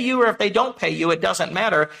they pay you or if they don't pay you, it doesn't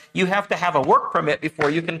matter. You have to have a work permit before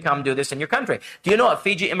you can come do this in your country. Do you know what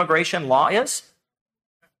Fiji immigration law is?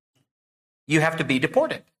 You have to be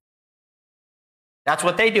deported. That's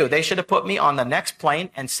what they do. They should have put me on the next plane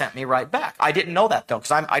and sent me right back. I didn't know that, though,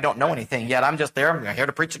 because I don't know anything yet. I'm just there. I'm here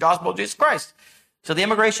to preach the gospel of Jesus Christ. So the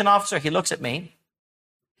immigration officer, he looks at me.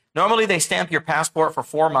 Normally, they stamp your passport for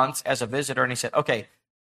 4 months as a visitor, and he said, okay,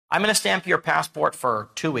 I'm going to stamp your passport for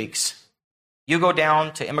 2 weeks. You go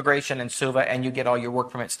down to immigration in Suva, and you get all your work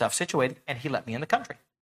permit stuff situated, and he let me in the country.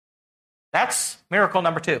 That's miracle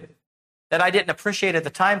number 2. That I didn't appreciate at the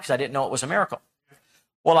time because I didn't know it was a miracle.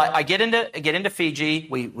 Well, I get into Fiji.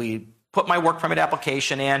 We put my work permit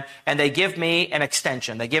application in, and they give me an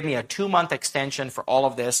extension. They give me a 2-month extension for all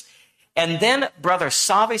of this. And then Brother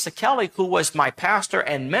Savi Sakeli, who was my pastor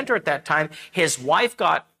and mentor at that time, his wife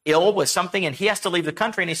got ill with something, and he has to leave the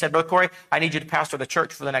country. And he said, Brother Corey, I need you to pastor the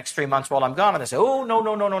church for the next 3 months while I'm gone. And I said, oh,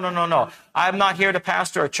 no. I'm not here to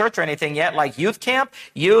pastor a church or anything yet, like youth camp,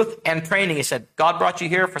 youth, and training. He said, God brought you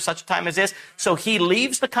here for such a time as this. So he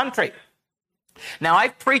leaves the country. Now,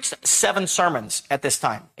 I've preached 7 sermons at this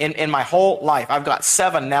time in my whole life. I've got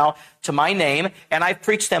 7 now to my name, and I've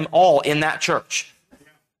preached them all in that church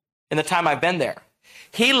in the time I've been there.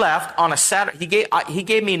 He left on a Saturday. He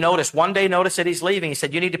gave me notice, 1 day notice that he's leaving. He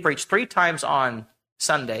said, you need to preach 3 times on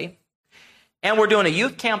Sunday. And we're doing a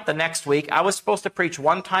youth camp the next week. I was supposed to preach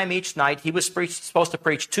 1 time each night. He was supposed to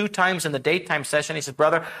preach 2 times in the daytime session. He said,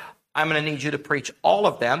 brother, I'm going to need you to preach all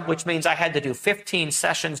of them, which means I had to do 15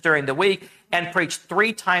 sessions during the week and preach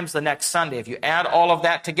 3 times the next Sunday. If you add all of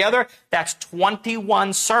that together, that's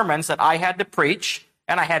 21 sermons that I had to preach,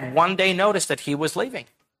 and I had 1 day notice that he was leaving.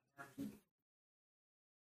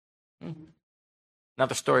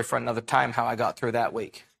 Another story for another time, how I got through that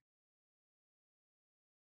week.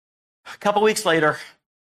 A couple weeks later,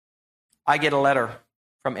 I get a letter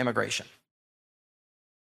from immigration.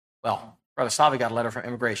 Well, Brother Savi got a letter from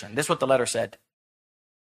immigration. This is what the letter said.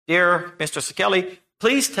 Dear Mr. Sekeli,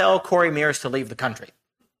 please tell Corey Mears to leave the country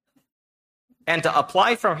and to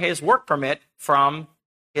apply for his work permit from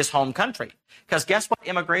his home country. Because guess what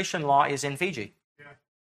immigration law is in Fiji?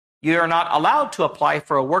 You are not allowed to apply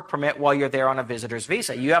for a work permit while you're there on a visitor's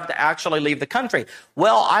visa. You have to actually leave the country.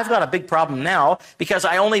 Well, I've got a big problem now because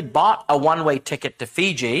I only bought a one-way ticket to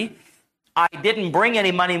Fiji. I didn't bring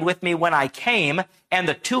any money with me when I came, and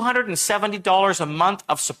the $270 a month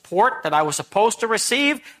of support that I was supposed to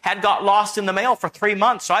receive had got lost in the mail for 3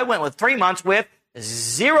 months. So I went with 3 months with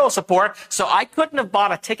zero support, so I couldn't have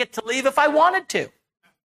bought a ticket to leave if I wanted to.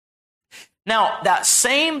 Now, that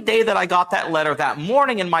same day that I got that letter, that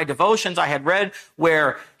morning in my devotions, I had read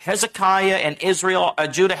where Hezekiah and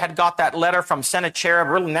Judah had got that letter from Sennacherib,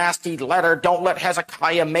 really nasty letter. Don't let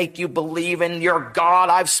Hezekiah make you believe in your God.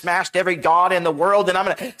 I've smashed every God in the world, and I'm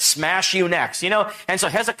going to smash you next. And so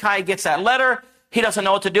Hezekiah gets that letter. He doesn't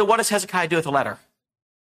know what to do. What does Hezekiah do with the letter?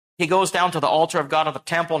 He goes down to the altar of God of the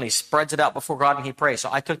temple, and he spreads it out before God, and he prays. So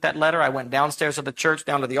I took that letter, I went downstairs to the church,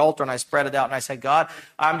 down to the altar, and I spread it out, and I said, God,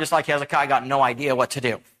 I'm just like Hezekiah, I got no idea what to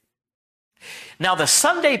do. Now, the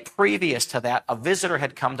Sunday previous to that, a visitor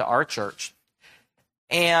had come to our church,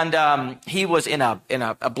 and he was in a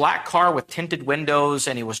black car with tinted windows,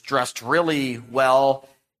 and he was dressed really well.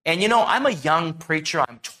 And, I'm a young preacher.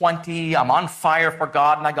 I'm 20. I'm on fire for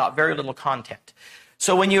God, and I got very little content.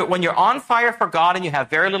 So when you're on fire for God and you have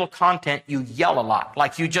very little content, you yell a lot.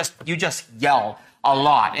 Like you just yell a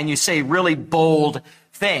lot, and you say really bold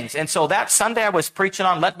things. And so that Sunday I was preaching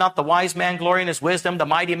on, let not the wise man glory in his wisdom, the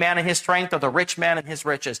mighty man in his strength, or the rich man in his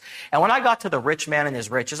riches. And when I got to the rich man in his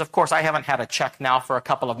riches, of course, I haven't had a check now for a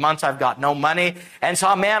couple of months. I've got no money. And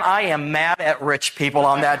so, man, I am mad at rich people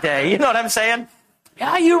on that day. You know what I'm saying?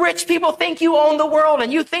 Yeah, you rich people think you own the world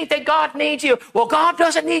and you think that God needs you. Well, God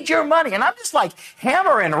doesn't need your money. And I'm just like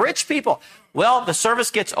hammering rich people. Well, the service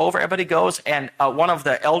gets over, everybody goes, and one of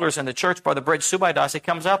the elders in the church, Brother Bridge Subaidas, he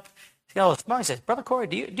comes up, he goes, he says, Brother Corey,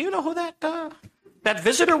 do you know who that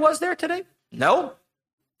visitor was there today? No.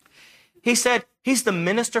 He said, he's the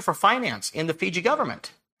minister for finance in the Fiji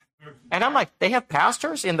government. And I'm like, they have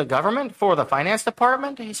pastors in the government for the finance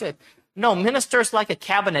department? He said, no, minister's like a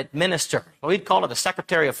cabinet minister. We'd call it a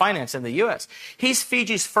secretary of finance in the U.S. He's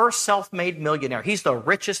Fiji's first self-made millionaire. He's the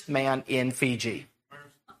richest man in Fiji.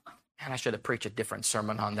 And I should have preached a different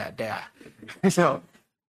sermon on that day. So,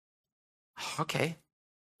 okay.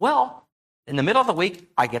 Well, in the middle of the week,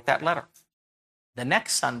 I get that letter. The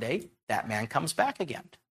next Sunday, that man comes back again.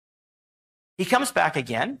 He comes back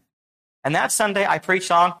again. And that Sunday, I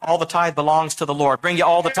preached on, all the tithe belongs to the Lord. Bring you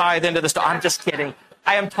all the tithe into the store. I'm just kidding.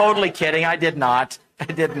 I am totally kidding. I did not. I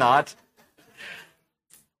don't know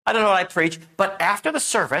what I preached. But after the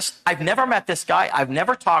service, I've never met this guy. I've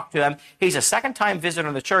never talked to him. He's a second-time visitor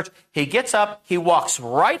in the church. He gets up. He walks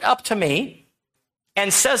right up to me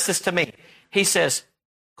and says this to me. He says,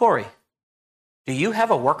 Corey, do you have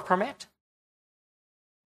a work permit?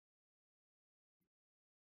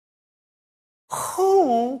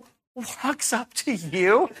 Who walks up to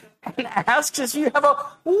you and asks if you have a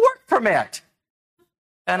work permit?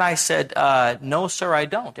 And I said, no, sir, I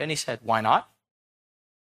don't. And he said, why not?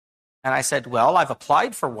 And I said, well, I've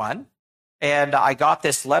applied for one, and I got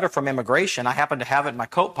this letter from immigration. I happen to have it in my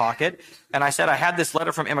coat pocket. And I said, I had this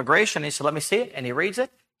letter from immigration. And he said, let me see it. And he reads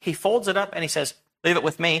it. He folds it up, and he says, leave it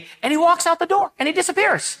with me. And he walks out the door, and he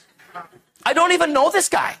disappears. I don't even know this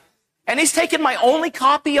guy. And he's taken my only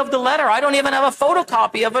copy of the letter. I don't even have a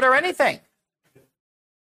photocopy of it or anything.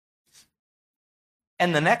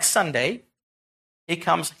 And the next Sunday, he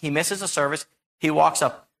comes, he misses the service. He walks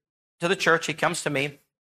up to the church. He comes to me.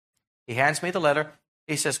 He hands me the letter.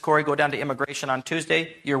 He says, Corey, go down to immigration on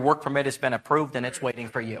Tuesday. Your work permit has been approved, and it's waiting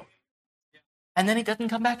for you. And then he doesn't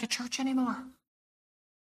come back to church anymore.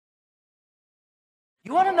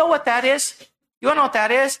 You want to know what that is? You want to know what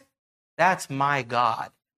that is? That's my God.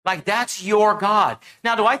 Like, that's your God.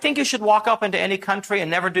 Now, do I think you should walk up into any country and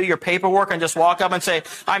never do your paperwork and just walk up and say,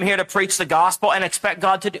 I'm here to preach the gospel and expect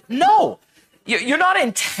God to do? No. You're not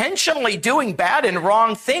intentionally doing bad and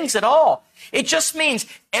wrong things at all. It just means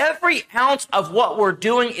every ounce of what we're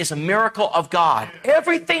doing is a miracle of God.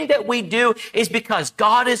 Everything that we do is because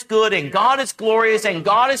God is good and God is glorious and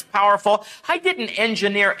God is powerful. I didn't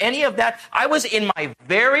engineer any of that. I was in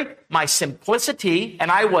my simplicity,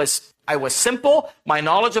 and I was I was simple. My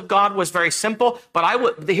knowledge of God was very simple.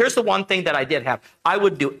 But here's the one thing that I did have. I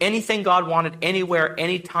would do anything God wanted, anywhere,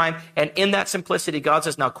 anytime. And in that simplicity, God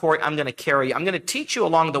says, now, Corey, I'm going to carry you. I'm going to teach you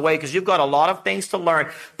along the way because you've got a lot of things to learn,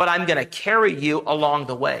 but I'm going to carry you along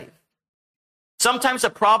the way. Sometimes the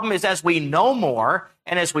problem is as we know more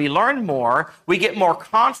and as we learn more, we get more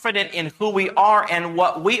confident in who we are and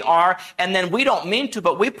what we are, and then we don't mean to,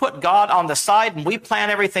 but we put God on the side and we plan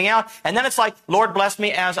everything out, and then it's like, Lord, bless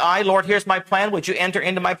me as Lord, here's my plan. Would you enter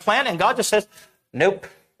into my plan? And God just says, nope.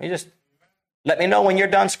 You just let me know when you're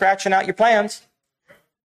done scratching out your plans.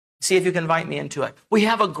 See if you can invite me into it. We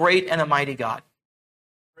have a great and a mighty God.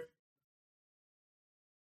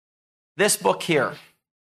 This book here,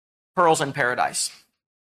 Pearls in Paradise.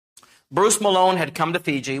 Bruce Malone had come to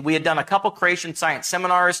Fiji. We had done a couple creation science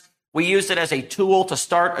seminars. We used it as a tool to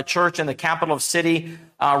start a church in the capital of city,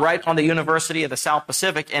 right on the University of the South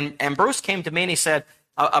Pacific. And Bruce came to me and he said,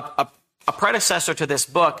 a predecessor to this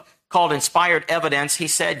book called Inspired Evidence, he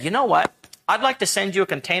said, you know what? I'd like to send you a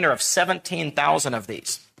container of 17,000 of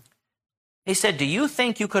these. He said, do you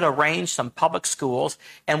think you could arrange some public schools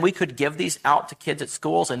and we could give these out to kids at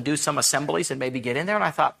schools and do some assemblies and maybe get in there? And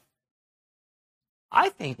I thought, I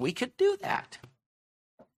think we could do that.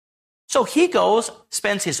 So he goes,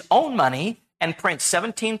 spends his own money, and prints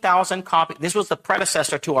 17,000 copies. This was the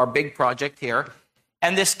predecessor to our big project here.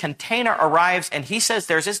 And this container arrives, and he says,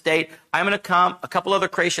 there's this date. I'm going to come, a couple other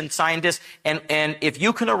creation scientists, and if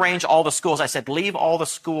you can arrange all the schools. I said, leave all the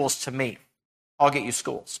schools to me. I'll get you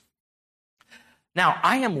schools. Now,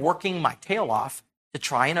 I am working my tail off to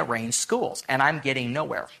try and arrange schools, and I'm getting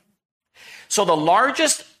nowhere. So the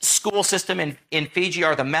largest school system in Fiji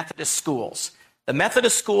are the Methodist schools. The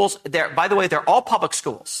Methodist schools, by the way, they're all public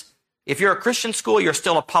schools. If you're a Christian school, you're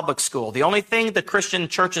still a public school. The only thing the Christian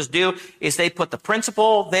churches do is they put the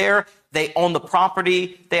principal there, they own the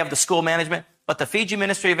property, they have the school management, but the Fiji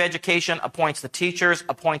Ministry of Education appoints the teachers,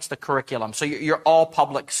 appoints the curriculum. So you're all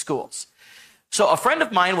public schools. So a friend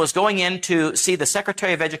of mine was going in to see the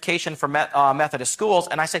Secretary of Education for Methodist schools,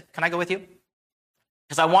 and I said, can I go with you?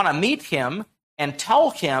 Because I want to meet him and tell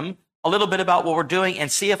him a little bit about what we're doing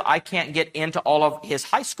and see if I can't get into all of his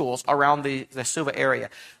high schools around the Suva area.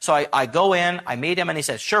 So I go in, I meet him, and he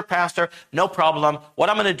says, sure, Pastor, no problem. What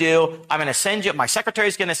I'm going to do, I'm going to send you, my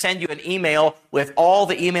secretary's going to send you an email with all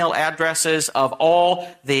the email addresses of all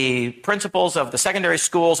the principals of the secondary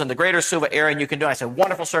schools in the greater Suva area, and you can do it. I said,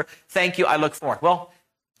 wonderful, sir. Thank you. I look forward. Well,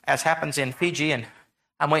 as happens in Fiji, and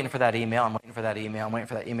I'm waiting for that email, I'm waiting for that email, I'm waiting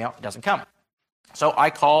for that email. It doesn't come. So I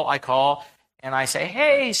call, and I say,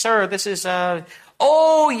 hey, sir, this is,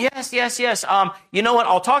 oh, yes. You know what?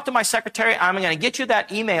 I'll talk to my secretary. I'm going to get you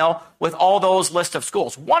that email with all those lists of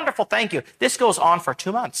schools. Wonderful, thank you. This goes on for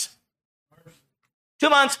 2 months. 2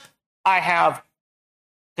 months, because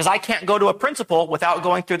I can't go to a principal without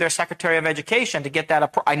going through their Secretary of Education to get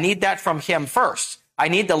that. I need that from him first. I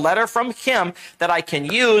need the letter from him that I can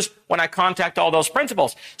use when I contact all those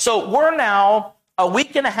principals. So we're now a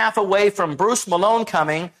week and a half away from Bruce Malone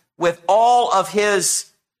coming with all of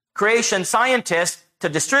his creation scientists to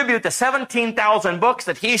distribute the 17,000 books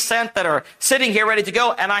that he sent that are sitting here ready to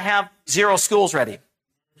go, and I have 0 schools ready.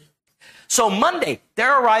 So Monday,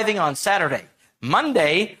 they're arriving on Saturday.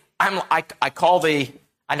 Monday, I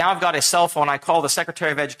now I've got his cell phone. I call the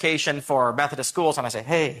Secretary of Education for Methodist schools, and I say,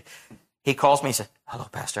 hey. He calls me, he said, hello,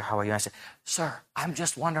 Pastor, how are you? I said, sir, I'm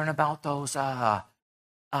just wondering about those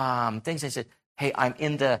things. He said, hey, I'm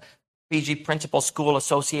in the Fiji Principal School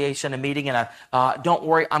Association, a meeting, and don't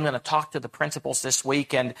worry, I'm going to talk to the principals this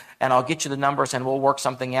week, and I'll get you the numbers, and we'll work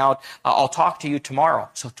something out. I'll talk to you tomorrow.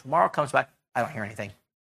 So tomorrow comes back, I don't hear anything.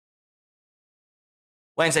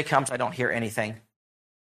 Wednesday comes, I don't hear anything.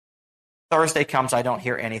 Thursday comes, I don't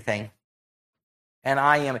hear anything. And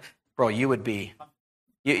I am, bro, you would be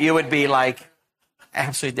like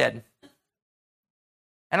absolutely dead.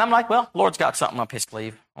 And I'm like, well, Lord's got something up his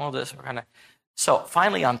sleeve. All this, we're gonna. So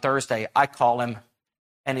finally on Thursday, I call him,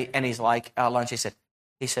 and he's like, lunch. He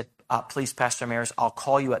said, please, Pastor Mears, I'll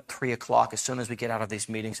call you at 3:00 as soon as we get out of these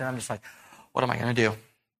meetings. And I'm just like, what am I going to do?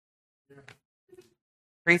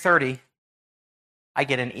 3:30, I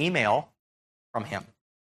get an email from him.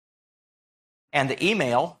 And the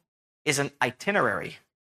email is an itinerary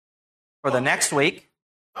for the next week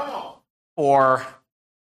for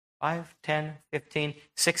 5, 10, 15,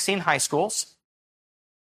 16 high schools.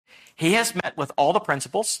 He has met with all the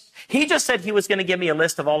principals. He just said he was going to give me a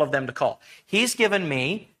list of all of them to call. He's given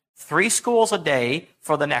me 3 schools a day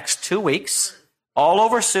for the next 2 weeks, all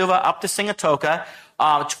over Suva, up to Singatoka,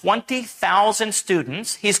 20,000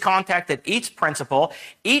 students. He's contacted each principal,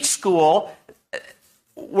 each school.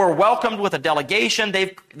 were welcomed with a delegation.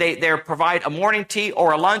 They provide a morning tea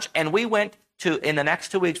or a lunch. And we went to, in the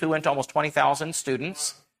next 2 weeks, we went to almost 20,000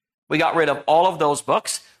 students. We got rid of all of those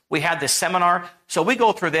books. We had this seminar. So we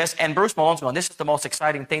go through this, and Bruce Malone's going, this is the most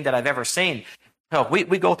exciting thing that I've ever seen. So we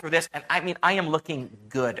go through this, and I mean, I am looking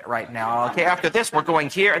good right now. Okay, after this, we're going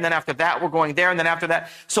here, and then after that, we're going there, and then after that.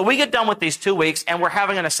 So we get done with these 2 weeks, and we're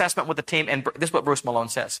having an assessment with the team, and this is what Bruce Malone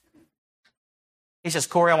says. He says,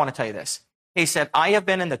 Corey, I want to tell you this. He said, I have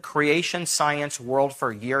been in the creation science world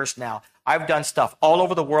for years now. I've done stuff all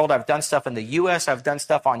over the world. I've done stuff in the U.S. I've done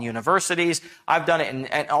stuff on universities. I've done it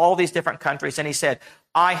in all these different countries. And he said,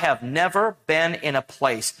 I have never been in a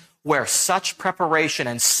place where such preparation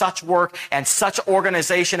and such work and such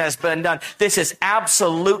organization has been done. This is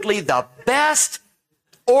absolutely the best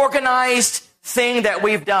organized thing that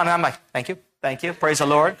we've done. And I'm like, thank you. Praise the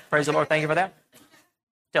Lord. Praise the Lord. Thank you for that.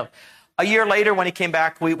 So a year later, when he came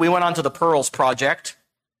back, we went on to the Pearls Project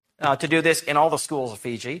to do this in all the schools of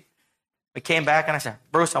Fiji. We came back and I said,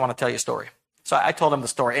 Bruce, I want to tell you a story. So I told him the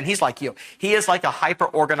story, and he's like you. He is like a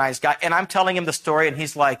hyper-organized guy, and I'm telling him the story, and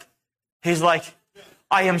he's like,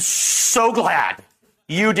 I am so glad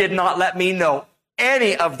you did not let me know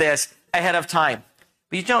any of this ahead of time.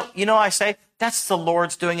 But you know, I say, that's the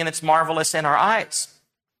Lord's doing, and it's marvelous in our eyes.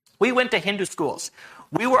 We went to Hindu schools.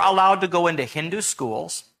 We were allowed to go into Hindu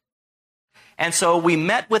schools, and so we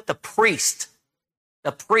met with the priest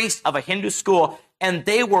of a Hindu school, and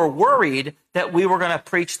they were worried that we were going to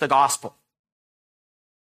preach the gospel.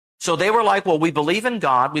 So they were like, well, we believe in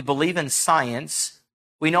God. We believe in science.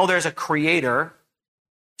 We know there's a creator.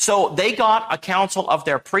 So they got a council of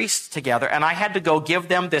their priests together, and I had to go give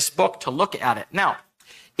them this book to look at it. Now,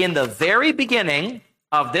 in the very beginning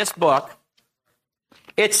of this book,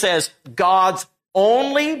 it says God's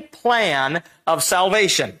only plan of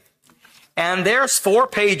salvation. And there's 4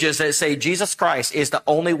 pages that say Jesus Christ is the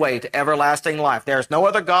only way to everlasting life. There's no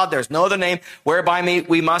other God. There's no other name whereby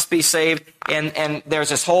we must be saved. And there's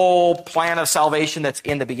this whole plan of salvation that's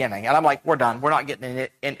in the beginning. And I'm like, we're done. We're not getting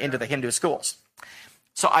into the Hindu schools.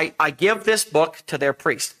 So I give this book to their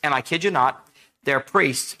priest. And I kid you not, their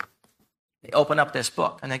priests, they open up this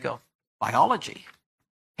book and they go, biology,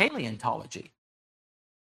 paleontology,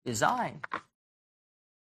 design.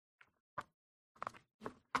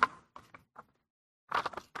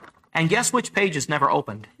 And guess which pages never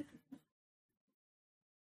opened?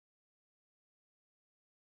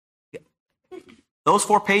 Those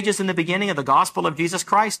 4 pages in the beginning of the gospel of Jesus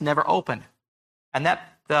Christ never opened. And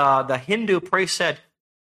that the Hindu priest said,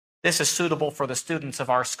 this is suitable for the students of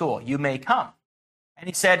our school. You may come. And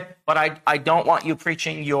he said, but I don't want you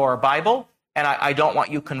preaching your Bible, and I don't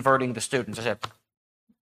want you converting the students. I said,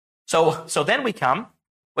 so then we come.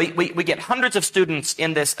 We get hundreds of students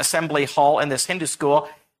in this assembly hall in this Hindu school,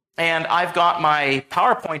 and I've got my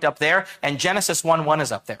PowerPoint up there, and Genesis 1:1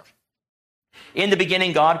 is up there. In the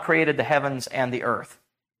beginning, God created the heavens and the earth.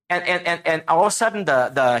 And all of a sudden,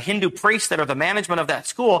 the Hindu priests that are the management of that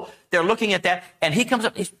school, they're looking at that, and he comes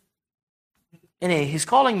up, and he's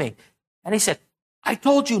calling me. And he said, I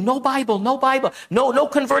told you, no Bible, no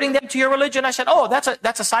converting them to your religion. I said, oh,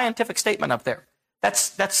 that's a scientific statement up there.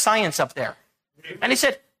 That's science up there. And he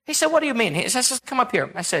said, what do you mean? He says, come up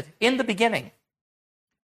here. I said, in the beginning,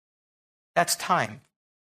 that's time.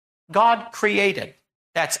 God created,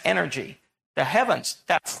 that's energy. The heavens,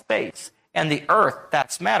 that's space. And the earth,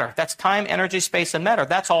 that's matter. That's time, energy, space, and matter.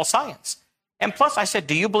 That's all science. And plus, I said,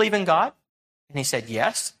 do you believe in God? And he said,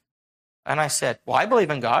 yes. And I said, well, I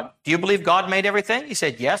believe in God. Do you believe God made everything? He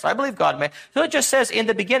said, yes, I believe God made. So it just says, in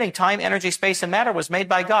the beginning, time, energy, space, and matter was made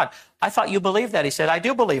by God. I thought you believed that. He said, I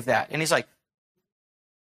do believe that. And he's like,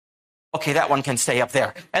 okay, that one can stay up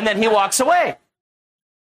there. And then he walks away.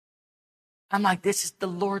 I'm like, this is the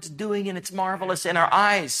Lord's doing, and it's marvelous in our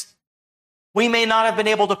eyes. We may not have been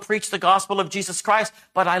able to preach the gospel of Jesus Christ,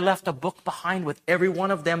 but I left a book behind with every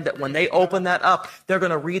one of them that when they open that up, they're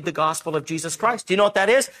going to read the gospel of Jesus Christ. Do you know what that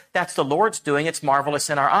is? That's the Lord's doing. It's marvelous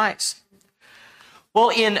in our eyes. Well,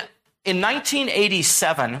 in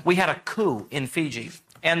 1987, we had a coup in Fiji,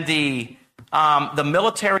 and the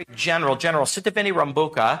military general, General Sitiveni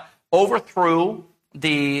Rambuka, overthrew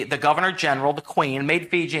the governor general, the queen, made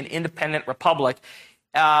Fiji an independent republic.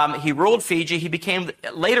 He ruled Fiji.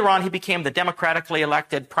 Later on, he became the democratically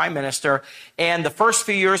elected prime minister. And the first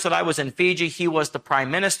few years that I was in Fiji, he was the prime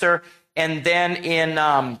minister. And then in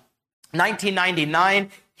 1999,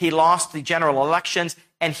 he lost the general elections,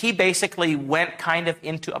 and he basically went kind of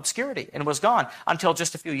into obscurity and was gone until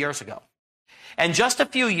just a few years ago. And just a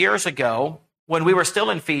few years ago, when we were still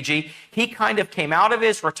in Fiji, he kind of came out of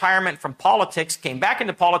his retirement from politics, came back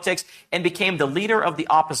into politics, and became the leader of the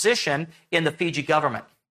opposition in the Fiji government.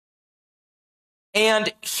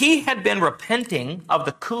 And he had been repenting of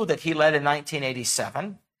the coup that he led in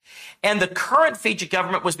 1987. And the current Fiji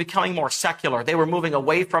government was becoming more secular. They were moving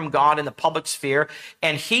away from God in the public sphere.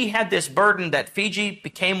 And he had this burden that Fiji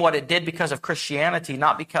became what it did because of Christianity,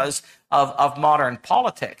 not because of modern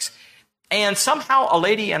politics. And somehow a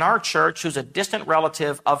lady in our church who's a distant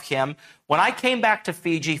relative of him, when I came back to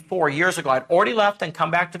Fiji 4 years ago, I'd already left and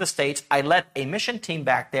come back to the States. I led a mission team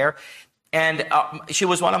back there. And she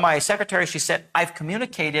was one of my secretaries. She said, I've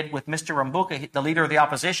communicated with Mr. Rambuka, the leader of the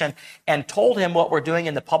opposition, and told him what we're doing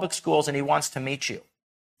in the public schools, and he wants to meet you.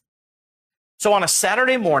 So on a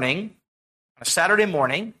Saturday morning,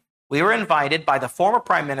 we were invited by the former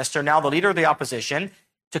prime minister, now the leader of the opposition,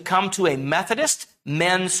 to come to a Methodist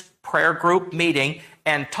men's prayer group meeting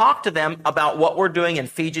and talk to them about what we're doing in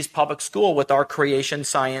Fiji's public school with our creation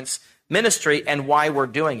science ministry and why we're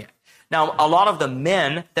doing it. Now, a lot of the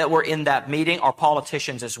men that were in that meeting are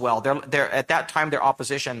politicians as well. They're at that time, they're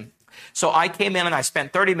opposition. So I came in and I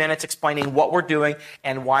spent 30 minutes explaining what we're doing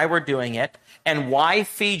and why we're doing it and why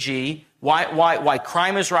Fiji, why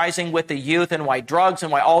crime is rising with the youth and why drugs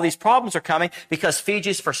and why all these problems are coming, because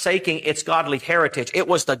Fiji's forsaking its godly heritage. It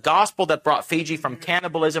was the gospel that brought Fiji from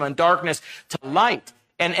cannibalism and darkness to light.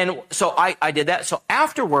 And so I did that. So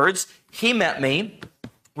afterwards, he met me.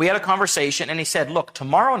 We had a conversation, and he said, look,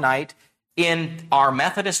 tomorrow night in our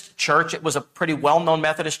Methodist church, it was a pretty well-known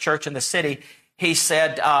Methodist church in the city, he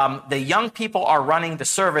said, the young people are running the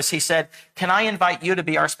service. He said, can I invite you to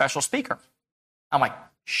be our special speaker? I'm like,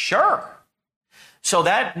 sure. So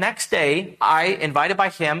that next day, I, invited by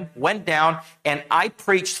him, went down and I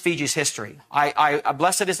preached Fiji's history. I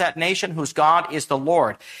blessed is that nation whose God is the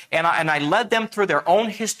Lord. And I led them through their own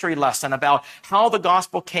history lesson about how the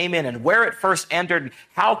gospel came in and where it first entered, and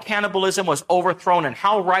how cannibalism was overthrown and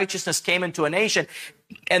how righteousness came into a nation.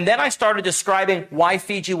 And then I started describing why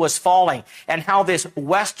Fiji was falling and how this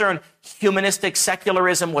Western humanistic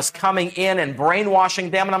secularism was coming in and brainwashing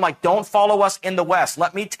them. And I'm like, don't follow us in the West.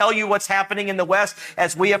 Let me tell you what's happening in the West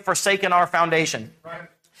as we have forsaken our foundation. Right.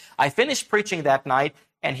 I finished preaching that night,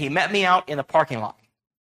 and he met me out in the parking lot.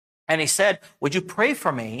 And he said, would you pray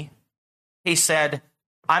for me? He said,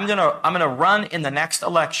 I'm gonna run in the next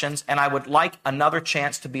elections, and I would like another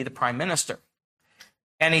chance to be the prime minister.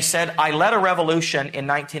 And he said, I led a revolution in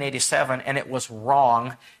 1987, and it was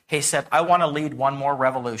wrong. He said, I want to lead one more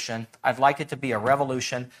revolution. I'd like it to be a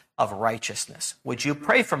revolution of righteousness. Would you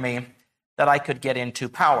pray for me that I could get into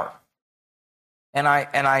power? And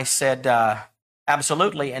I said,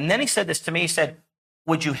 absolutely. And then he said this to me. He said,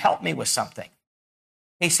 would you help me with something?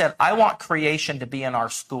 He said, I want creation to be in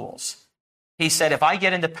our schools. He said, if I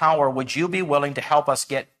get into power, would you be willing to help us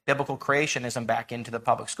get biblical creationism back into the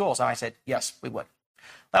public schools? And I said, yes, we would.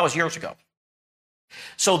 That was years ago.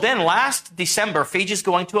 So then last December, Fiji's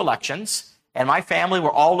going to elections, and my family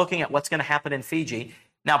were all looking at what's going to happen in Fiji.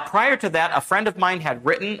 Now, prior to that, a friend of mine had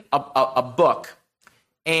written a book,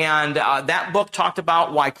 and that book talked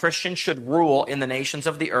about why Christians should rule in the nations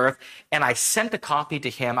of the earth, and I sent a copy to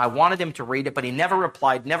him. I wanted him to read it, but he never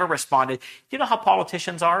replied, never responded. You know how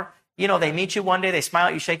politicians are? You know, they meet you one day, they smile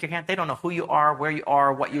at you, shake your hand. They don't know who you are, where you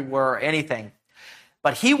are, what you were, anything.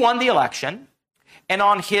 But he won the election. And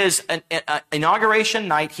on his inauguration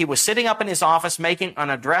night, he was sitting up in his office making an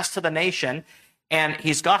address to the nation. And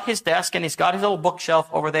he's got his desk and he's got his little bookshelf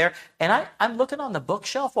over there. And I'm looking on the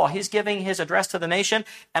bookshelf while he's giving his address to the nation.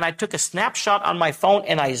 And I took a snapshot on my phone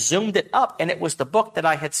and I zoomed it up. And it was the book that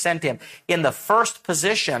I had sent him. In the first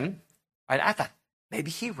position, I thought, maybe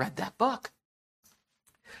he read that book.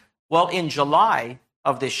 Well, in July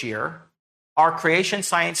of this year, our creation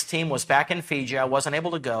science team was back in Fiji. I wasn't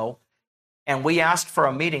able to go. And we asked for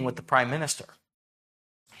a meeting with the prime minister.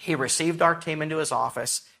 He received our team into his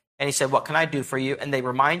office, and he said, what can I do for you? And they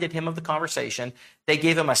reminded him of the conversation. They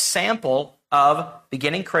gave him a sample of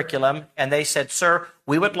beginning curriculum, and they said, sir,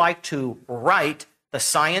 we would like to write the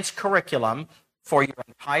science curriculum for your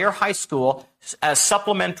entire high school as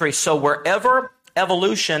supplementary. So wherever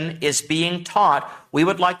evolution is being taught, we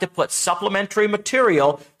would like to put supplementary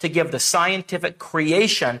material to give the scientific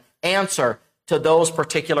creation answer to those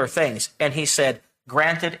particular things. And he said,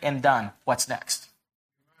 granted and done. What's next?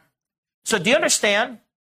 So do you understand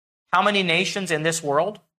how many nations in this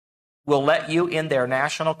world will let you in their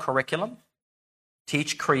national curriculum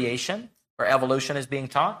teach creation or evolution is being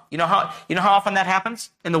taught? You know how often that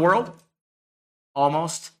happens in the world?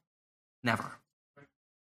 Almost never.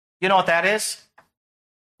 You know what that is?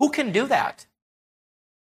 Who can do that?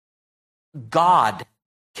 God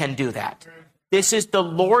can do that. This is the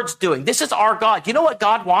Lord's doing. This is our God. You know what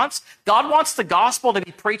God wants? God wants the gospel to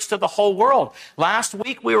be preached to the whole world. Last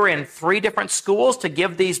week, we were in 3 different schools to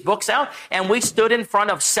give these books out, and we stood in front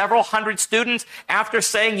of several hundred students after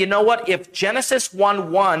saying, you know what? If Genesis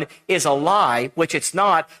 1:1 is a lie, which it's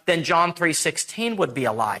not, then John 3:16 would be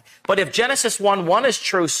a lie. But if Genesis 1:1 is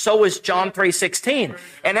true, so is John 3:16.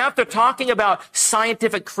 And after talking about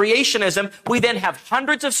scientific creationism, we then have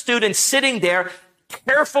hundreds of students sitting there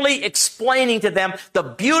carefully explaining to them the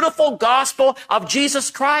beautiful gospel of Jesus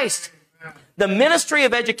Christ. The Ministry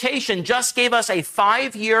of Education just gave us a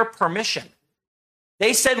 5-year permission.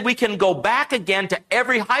 They said we can go back again to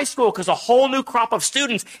every high school because a whole new crop of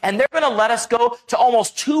students, and they're going to let us go to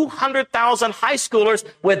almost 200,000 high schoolers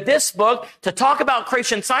with this book to talk about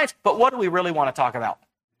Christian Science. But what do we really want to talk about?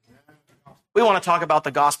 We want to talk about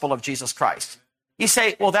the gospel of Jesus Christ. You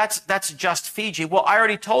say, well, that's just Fiji. Well, I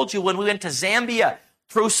already told you when we went to Zambia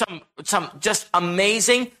through some just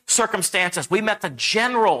amazing circumstances. We met the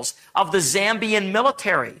generals of the Zambian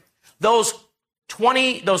military. Those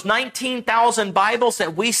 19,000 Bibles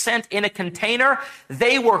that we sent in a container,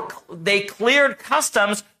 they cleared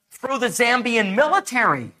customs through the Zambian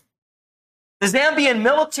military. The Zambian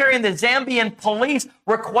military and the Zambian police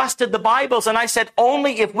requested the Bibles, and I said,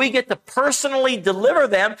 only if we get to personally deliver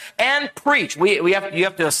them and preach. You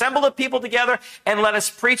have to assemble the people together and let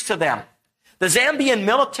us preach to them. The Zambian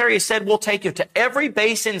military said, we'll take you to every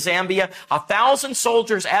base in Zambia, 1,000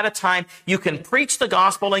 soldiers at a time. You can preach the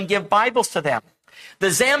gospel and give Bibles to them. The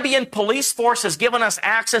Zambian police force has given us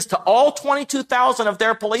access to all 22,000 of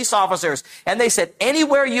their police officers. And they said,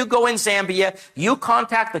 anywhere you go in Zambia, you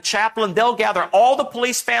contact the chaplain. They'll gather all the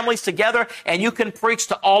police families together, and you can preach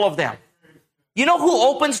to all of them. You know who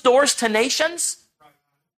opens doors to nations?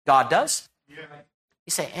 God does. You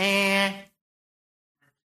say, And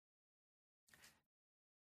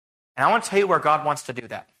I want to tell you where God wants to do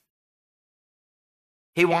that.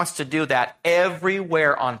 He wants to do that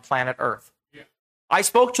everywhere on planet Earth. I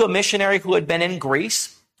spoke to a missionary who had been in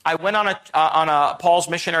Greece. I went on a Paul's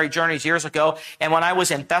missionary journeys years ago, and when I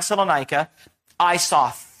was in Thessalonica, I saw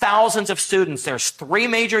thousands of students. There's 3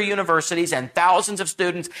 major universities and thousands of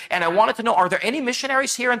students, and I wanted to know, are there any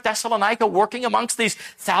missionaries here in Thessalonica working amongst these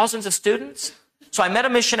thousands of students? So I met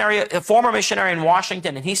a former missionary in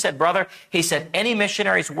Washington, and he said, brother, any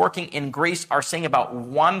missionaries working in Greece are seeing about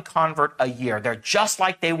 1 convert a year. They're just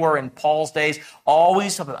like they were in Paul's days,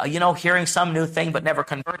 always, hearing some new thing, but never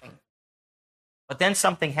converting. But then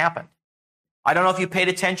something happened. I don't know if you paid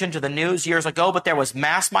attention to the news years ago, but there was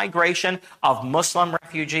mass migration of Muslim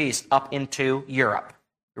refugees up into Europe.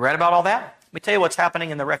 You read about all that? Let me tell you what's happening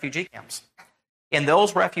in the refugee camps. In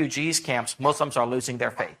those refugees camps, Muslims are losing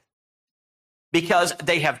their faith. Because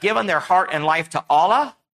they have given their heart and life to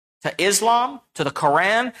Allah, to Islam, to the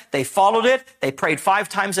Quran. They followed it. They prayed 5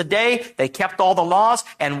 times a day. They kept all the laws.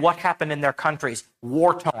 And what happened in their countries?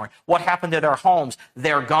 War-torn. What happened to their homes?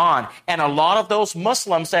 They're gone. And a lot of those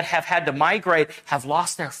Muslims that have had to migrate have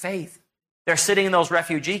lost their faith. They're sitting in those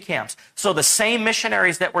refugee camps. So the same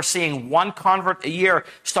missionaries that were seeing 1 convert a year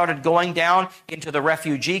started going down into the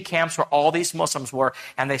refugee camps where all these Muslims were,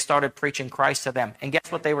 and they started preaching Christ to them. And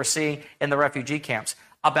guess what they were seeing in the refugee camps?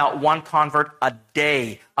 About 1 convert a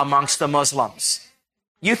day amongst the Muslims.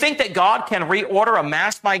 You think that God can reorder a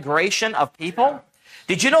mass migration of people?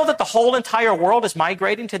 Did you know that the whole entire world is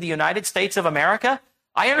migrating to the United States of America?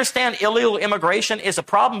 I understand illegal immigration is a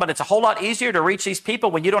problem, but it's a whole lot easier to reach these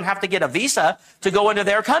people when you don't have to get a visa to go into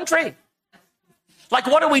their country. Like,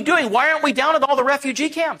 what are we doing? Why aren't we down at all the refugee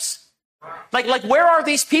camps? Like, where are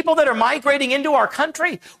these people that are migrating into our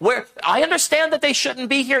country? Where I understand that they shouldn't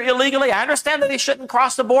be here illegally. I understand that they shouldn't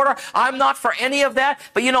cross the border. I'm not for any of that.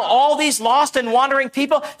 But, all these lost and wandering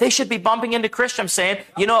people, they should be bumping into Christians saying,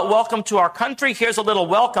 welcome to our country. Here's a little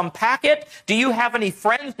welcome packet. Do you have any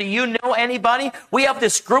friends? Do you know anybody? We have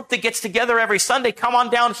this group that gets together every Sunday. Come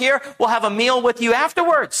on down here. We'll have a meal with you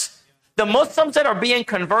afterwards. The Muslims that are being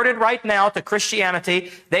converted right now to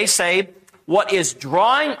Christianity, they say, what is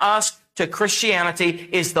drawing us to Christianity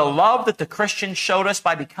is the love that the Christians showed us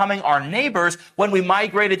by becoming our neighbors when we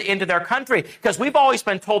migrated into their country. Because we've always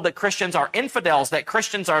been told that Christians are infidels, that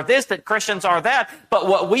Christians are this, that Christians are that. But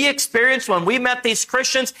what we experienced when we met these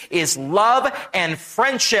Christians is love and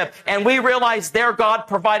friendship. And we realized their God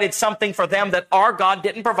provided something for them that our God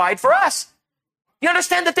didn't provide for us. You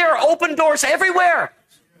understand that there are open doors everywhere.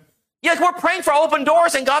 We're praying for open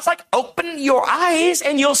doors, and God's like, open your eyes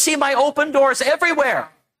and you'll see my open doors everywhere.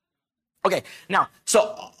 Okay, now,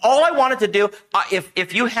 so all I wanted to do,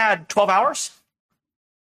 if you had 12 hours,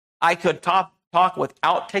 I could talk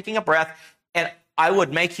without taking a breath, and I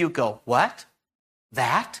would make you go, what?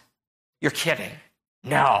 That? You're kidding.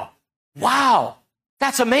 No. Wow.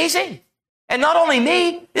 That's amazing. And not only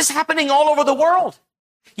me, this is happening all over the world.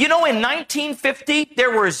 You know, in 1950,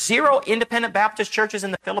 there were 0 independent Baptist churches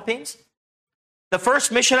in the Philippines. The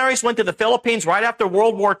first missionaries went to the Philippines right after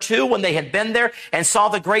World War II when they had been there and saw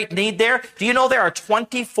the great need there. Do you know there are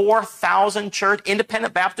 24,000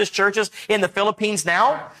 independent Baptist churches in the Philippines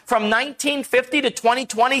now? From 1950 to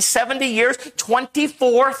 2020, 70 years,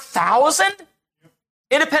 24,000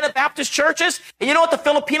 independent Baptist churches. And you know what the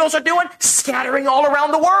Filipinos are doing? Scattering all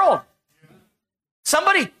around the world.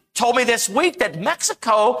 Somebody told me this week that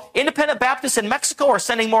Mexico, independent Baptists in Mexico are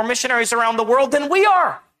sending more missionaries around the world than we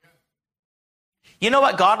are. You know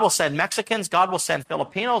what? God will send Mexicans, God will send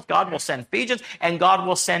Filipinos, God will send Fijians, and God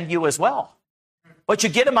will send you as well. But you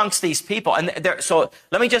get amongst these people. So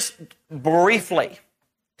let me just briefly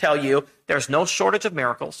tell you, there's no shortage of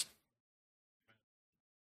miracles.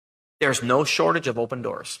 There's no shortage of open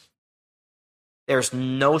doors. There's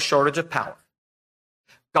no shortage of power.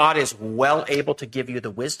 God is well able to give you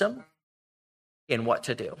the wisdom in what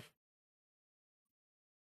to do.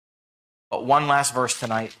 But one last verse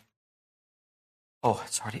tonight. Oh,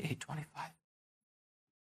 it's already 8:25.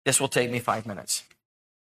 This will take me 5 minutes.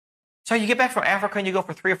 So you get back from Africa and you go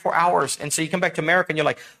for 3 or 4 hours. And so you come back to America and you're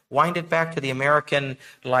like, wind it back to the American,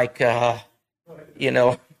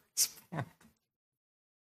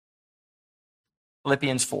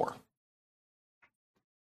 Philippians 4.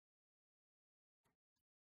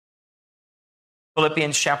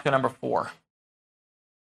 Philippians chapter number 4.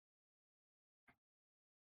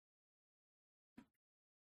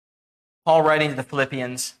 Paul writing to the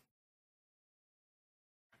Philippians,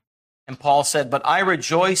 and Paul said, "But I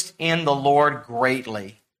rejoiced in the Lord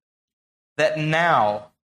greatly, that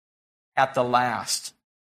now, at the last,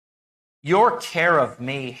 your care of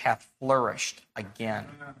me hath flourished again,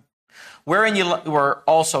 wherein you were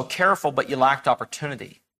also careful, but you lacked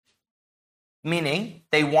opportunity." Meaning,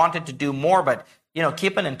 they wanted to do more, but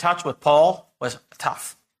keeping in touch with Paul was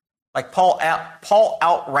tough. Like Paul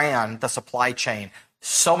outran the supply chain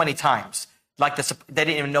so many times. They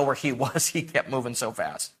didn't even know where he was. He kept moving so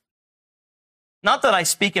fast. Not that I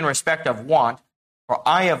speak in respect of want, for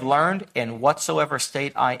I have learned in whatsoever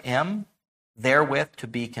state I am, therewith to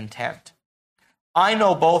be content. I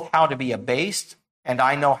know both how to be abased, and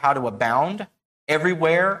I know how to abound.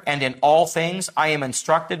 Everywhere and in all things I am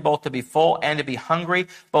instructed both to be full and to be hungry,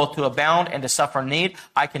 both to abound and to suffer need.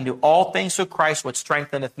 I can do all things through Christ which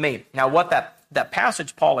strengtheneth me. Now what that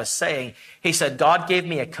passage Paul is saying, he said, God gave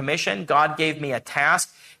me a commission, God gave me a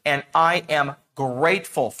task, and I am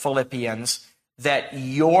grateful, Philippians, that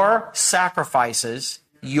your sacrifices,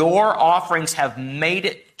 your offerings have made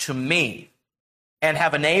it to me and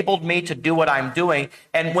have enabled me to do what I'm doing.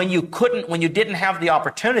 And when you didn't have the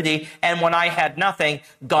opportunity, and when I had nothing,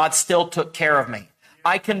 God still took care of me.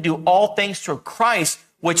 I can do all things through Christ,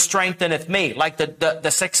 which strengtheneth me. Like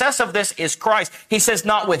the success of this is Christ. He says,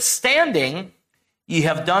 notwithstanding, ye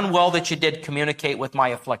have done well that you did communicate with my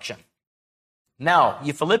affliction. Now,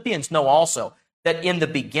 you Philippians know also that in the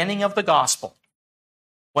beginning of the gospel,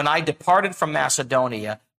 when I departed from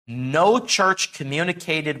Macedonia, no church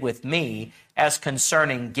communicated with me as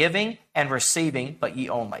concerning giving and receiving, but ye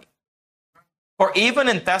only. For even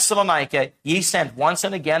in Thessalonica, ye sent once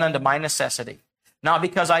and again unto my necessity, not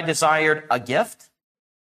because I desired a gift,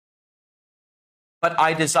 but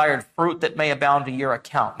I desired fruit that may abound to your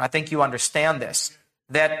account. And I think you understand this,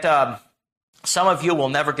 that some of you will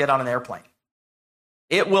never get on an airplane.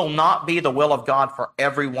 It will not be the will of God for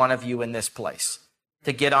every one of you in this place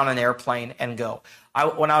to get on an airplane and go.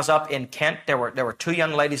 When I was up in Kent, there were 2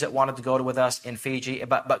 young ladies that wanted to go with us in Fiji,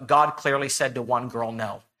 but God clearly said to one girl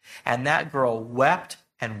no. And that girl wept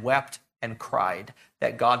and wept and cried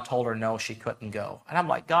that God told her no, she couldn't go. And I'm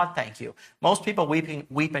like, God, thank you. Most people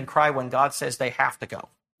weep and cry when God says they have to go.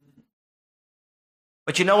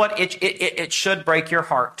 But you know what? It should break your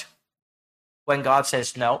heart when God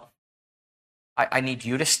says, no, I need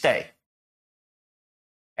you to stay.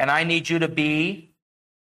 And I need you to be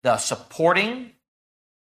the supporting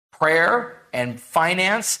prayer and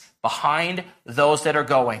finance behind those that are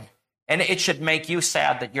going. And it should make you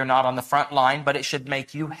sad that you're not on the front line, but it should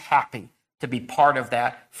make you happy to be part of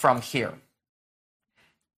that from here.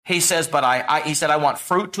 He says, he said, I want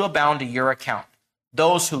fruit to abound to your account.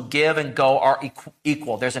 Those who give and go are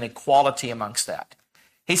equal. There's an equality amongst that.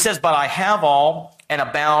 He says, but I have all and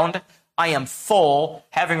abound. I am full,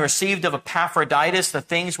 having received of Epaphroditus the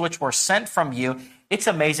things which were sent from you. It's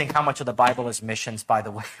amazing how much of the Bible is missions, by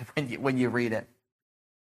the way, when you read it.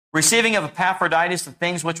 receiving of Epaphroditus the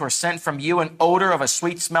things which were sent from you, an odor of a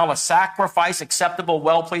sweet smell, a sacrifice acceptable,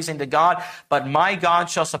 well-pleasing to God. But my God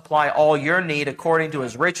shall supply all your need according to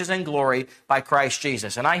his riches and glory by Christ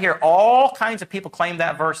Jesus. And I hear all kinds of people claim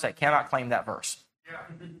that verse that cannot claim that verse.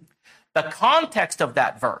 The context of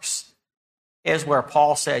that verse is where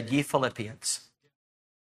Paul said, ye Philippians,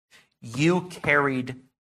 you carried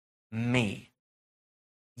me.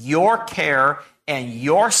 Your care and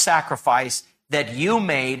your sacrifice that you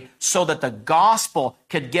made so that the gospel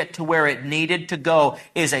could get to where it needed to go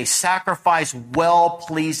is a sacrifice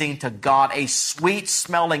well-pleasing to God, a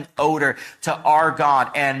sweet-smelling odor to our God.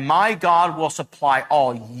 And my God will supply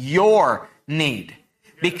all your need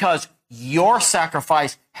because your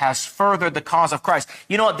sacrifice has furthered the cause of Christ.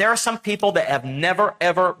 You know what? There are some people that have never,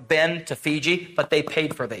 ever been to Fiji, but they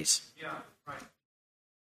paid for these.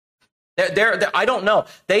 I don't know.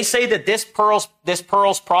 They say that this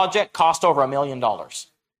Pearls project cost over $1 million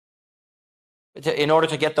in order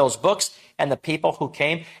to get those books and the people who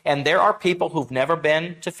came. And there are people who've never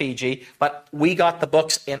been to Fiji, but we got the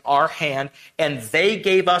books in our hand, and they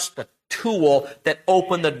gave us the tool that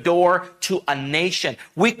opened the door to a nation.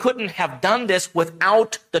 We couldn't have done this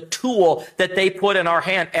without the tool that they put in our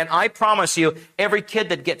hand. And I promise you, every kid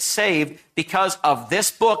that gets saved because of this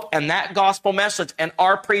book and that gospel message and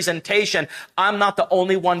our presentation, I'm not the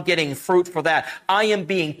only one getting fruit for that. I am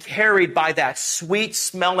being carried by that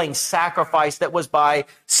sweet-smelling sacrifice that was by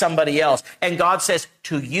somebody else. And God says,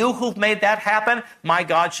 to you who've made that happen, my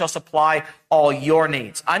God shall supply all your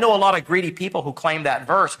needs. I know a lot of greedy people who claim that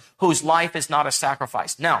verse, whose life is not a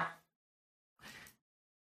sacrifice. Now,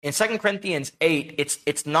 in 2 Corinthians 8,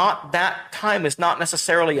 it's not, that time is not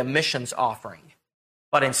necessarily a missions offering.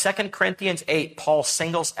 But in 2 Corinthians 8, Paul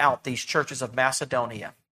singles out these churches of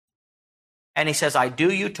Macedonia. And he says, I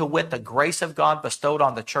do you to wit the grace of God bestowed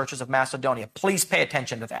on the churches of Macedonia. Please pay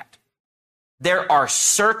attention to that. There are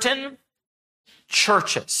certain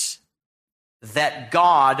churches that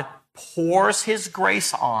God pours his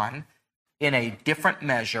grace on in a different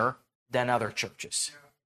measure than other churches.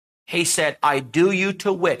 He said, I do you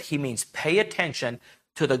to wit. He means pay attention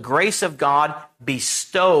to the grace of God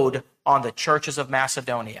bestowed on the churches of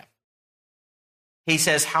Macedonia. He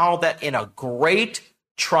says how that in a great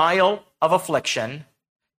trial of affliction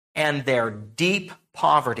and their deep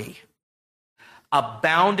poverty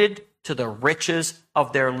abounded to the riches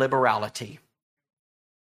of their liberality.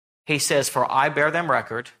 He says, for I bear them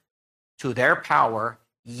record to their power,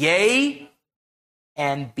 yea,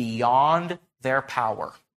 and beyond their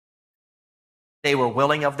power. They were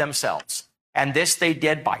willing of themselves. And this they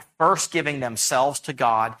did by first giving themselves to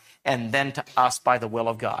God and then to us by the will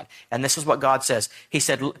of God. And this is what God says. He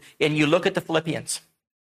said, and you look at the Philippians.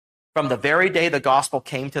 From the very day the gospel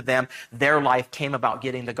came to them, their life came about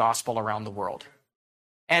getting the gospel around the world.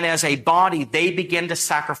 And as a body, they began to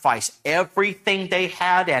sacrifice everything they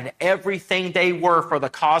had and everything they were for the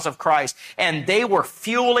cause of Christ. And they were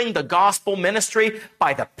fueling the gospel ministry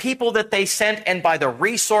by the people that they sent and by the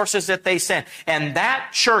resources that they sent. And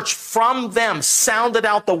that church from them sounded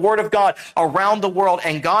out the word of God around the world.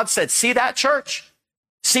 And God said, see that church?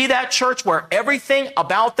 See that church where everything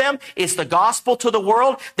about them is the gospel to the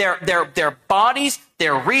world? Their bodies,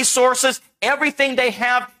 their resources, everything they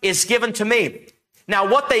have is given to me. Now,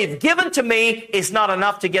 what they've given to me is not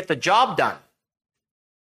enough to get the job done.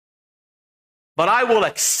 But I will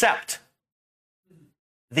accept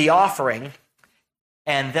the offering,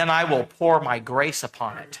 and then I will pour my grace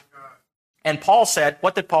upon it. And Paul said,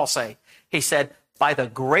 what did Paul say? He said, by the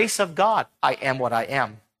grace of God, I am what I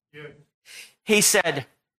am. He said,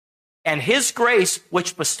 and his grace,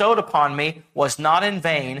 which bestowed upon me, was not in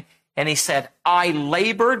vain. And he said, I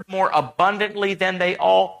labored more abundantly than they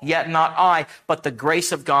all, yet not I, but the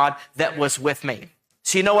grace of God that was with me.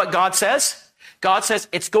 So you know what God says? God says,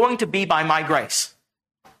 it's going to be by my grace.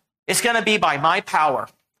 It's going to be by my power.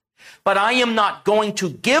 But I am not going to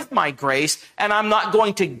give my grace, and I'm not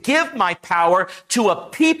going to give my power to a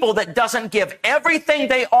people that doesn't give everything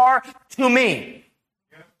they are to me.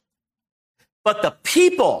 But the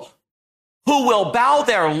people who will bow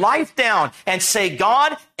their life down and say,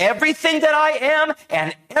 God, everything that I am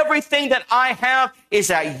and everything that I have is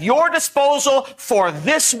at your disposal for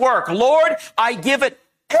this work. Lord, I give it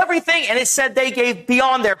everything. And it said they gave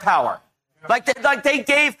beyond their power. Like they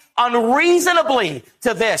gave unreasonably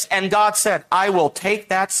to this. And God said, I will take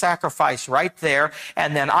that sacrifice right there,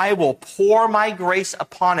 and then I will pour my grace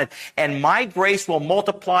upon it. And my grace will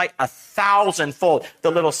multiply 1,000-fold the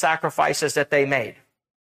little sacrifices that they made.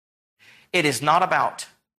 It is not about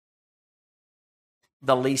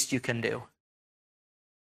the least you can do.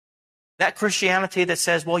 That Christianity that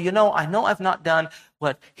says, well, I know I've not done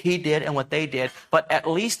what he did and what they did, but at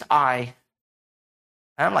least I.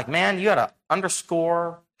 And I'm like, man, you got to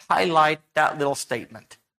underscore, highlight that little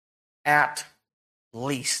statement. At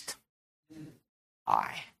least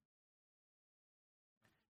I.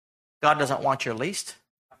 God doesn't want your least.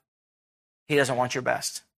 He doesn't want your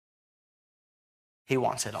best. He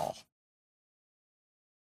wants it all.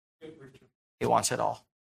 He wants it all.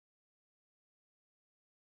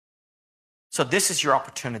 So this is your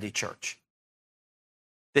opportunity, church.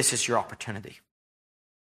 This is your opportunity.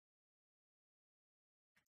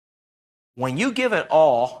 When you give it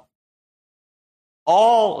all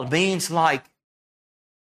means like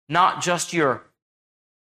not just your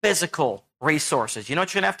physical resources. You know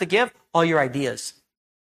what you're going to have to give? All your ideas.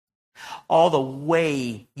 All the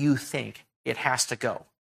way you think it has to go.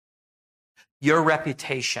 Your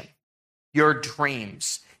reputation, your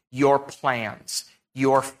dreams, your plans,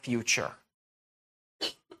 your future.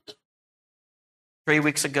 3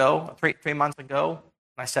 months ago,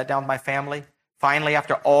 I sat down with my family. Finally,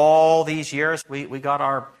 after all these years, we got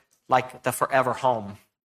our, the forever home.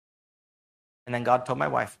 And then God told my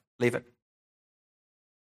wife, leave it.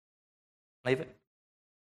 Leave it.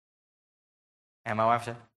 And my wife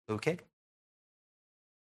said, okay.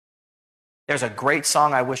 There's a great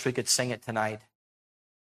song, I wish we could sing it tonight.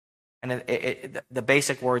 And the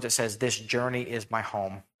basic words, it says, this journey is my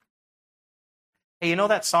home. Hey, you know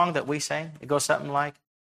that song that we sang? It goes something like,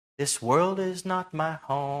 this world is not my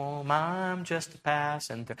home, I'm just a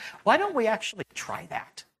passing through. Why don't we actually try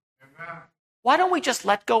that? Amen. Why don't we just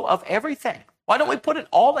let go of everything? Why don't we put it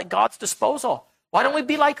all at God's disposal? Why don't we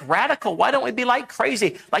be like radical? Why don't we be like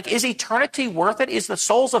crazy? Like, is eternity worth it? Is the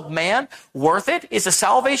souls of man worth it? Is the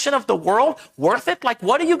salvation of the world worth it? Like,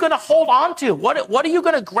 what are you going to hold on to? What are you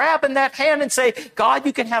going to grab in that hand and say, God,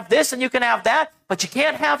 you can have this and you can have that, but you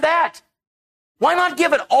can't have that? Why not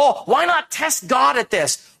give it all? Why not test God at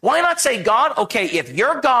this? Why not say, God, okay, if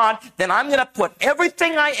you're God, then I'm going to put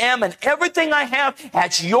everything I am and everything I have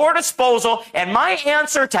at your disposal, and my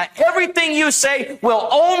answer to everything you say will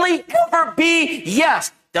only ever be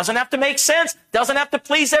yes. Doesn't have to make sense. Doesn't have to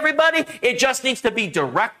please everybody. It just needs to be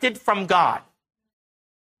directed from God.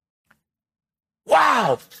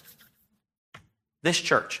 Wow. This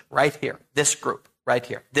church right here, this group right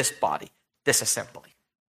here, this body, this assembly.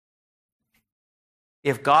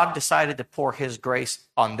 If God decided to pour his grace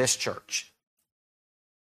on this church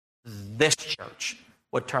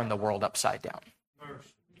would turn the world upside down.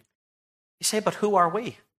 You say, but who are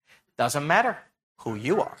we? Doesn't matter who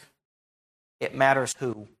you are. It matters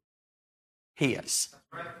who he is.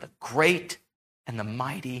 The great and the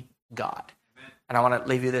mighty God. And I want to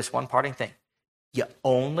leave you this one parting thing. You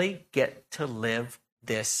only get to live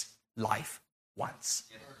this life once.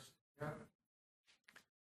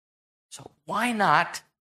 So why not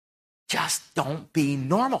just don't be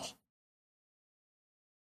normal?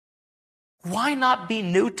 Why not be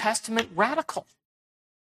New Testament radical?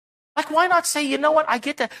 Like, why not say, you know what,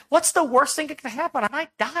 what's the worst thing that can happen? I might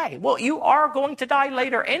die. Well, you are going to die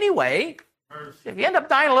later anyway. If you end up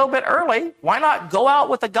dying a little bit early, why not go out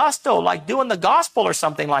with a gusto, like doing the gospel or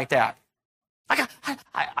something like that?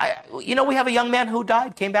 We have a young man who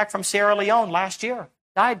died, came back from Sierra Leone last year.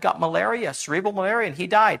 Died, got malaria, cerebral malaria, and he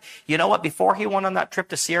died. You know what? Before he went on that trip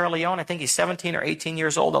to Sierra Leone, I think he's 17 or 18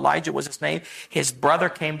 years old. Elijah was his name. His brother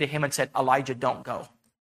came to him and said, Elijah, don't go.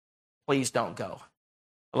 Please don't go.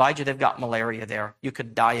 Elijah, they've got malaria there. You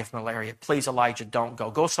could die of malaria. Please, Elijah, don't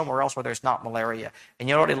go. Go somewhere else where there's not malaria. And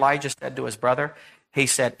you know what Elijah said to his brother? He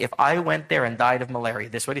said, if I went there and died of malaria,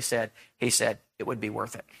 this is what he said. He said, it would be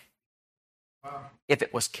worth it. Wow. If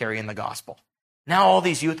it was carrying the gospel. Now all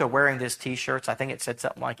these youth are wearing these T-shirts. I think it said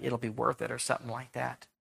something like, it'll be worth it or something like that.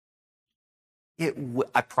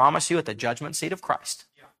 I promise you, at the judgment seat of Christ,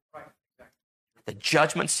 the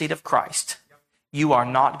judgment seat of Christ, you are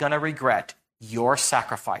not going to regret your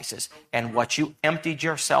sacrifices and what you emptied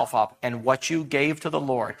yourself up and what you gave to the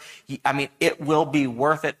Lord. I mean, it will be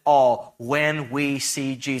worth it all when we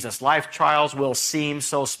see Jesus. Life trials will seem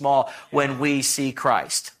so small when we see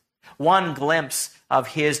Christ. One glimpse of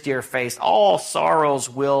his dear face, all sorrows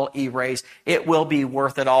will erase. It will be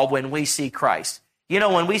worth it all when we see Christ. You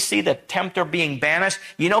know, when we see the tempter being banished,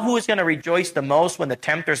 you know who is going to rejoice the most when the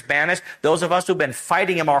tempter's banished? Those of us who've been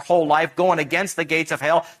fighting him our whole life, going against the gates of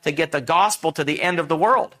hell to get the gospel to the end of the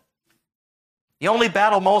world. The only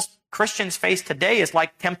battle most Christians face today is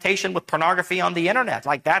like temptation with pornography on the internet.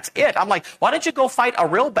 Like, that's it. I'm like, why don't you go fight a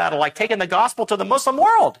real battle, like taking the gospel to the Muslim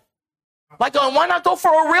world? Like, why not go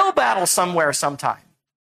for a real battle somewhere sometime?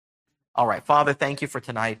 All right, Father, thank you for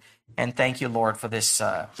tonight, and thank you, Lord, for this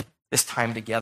time together.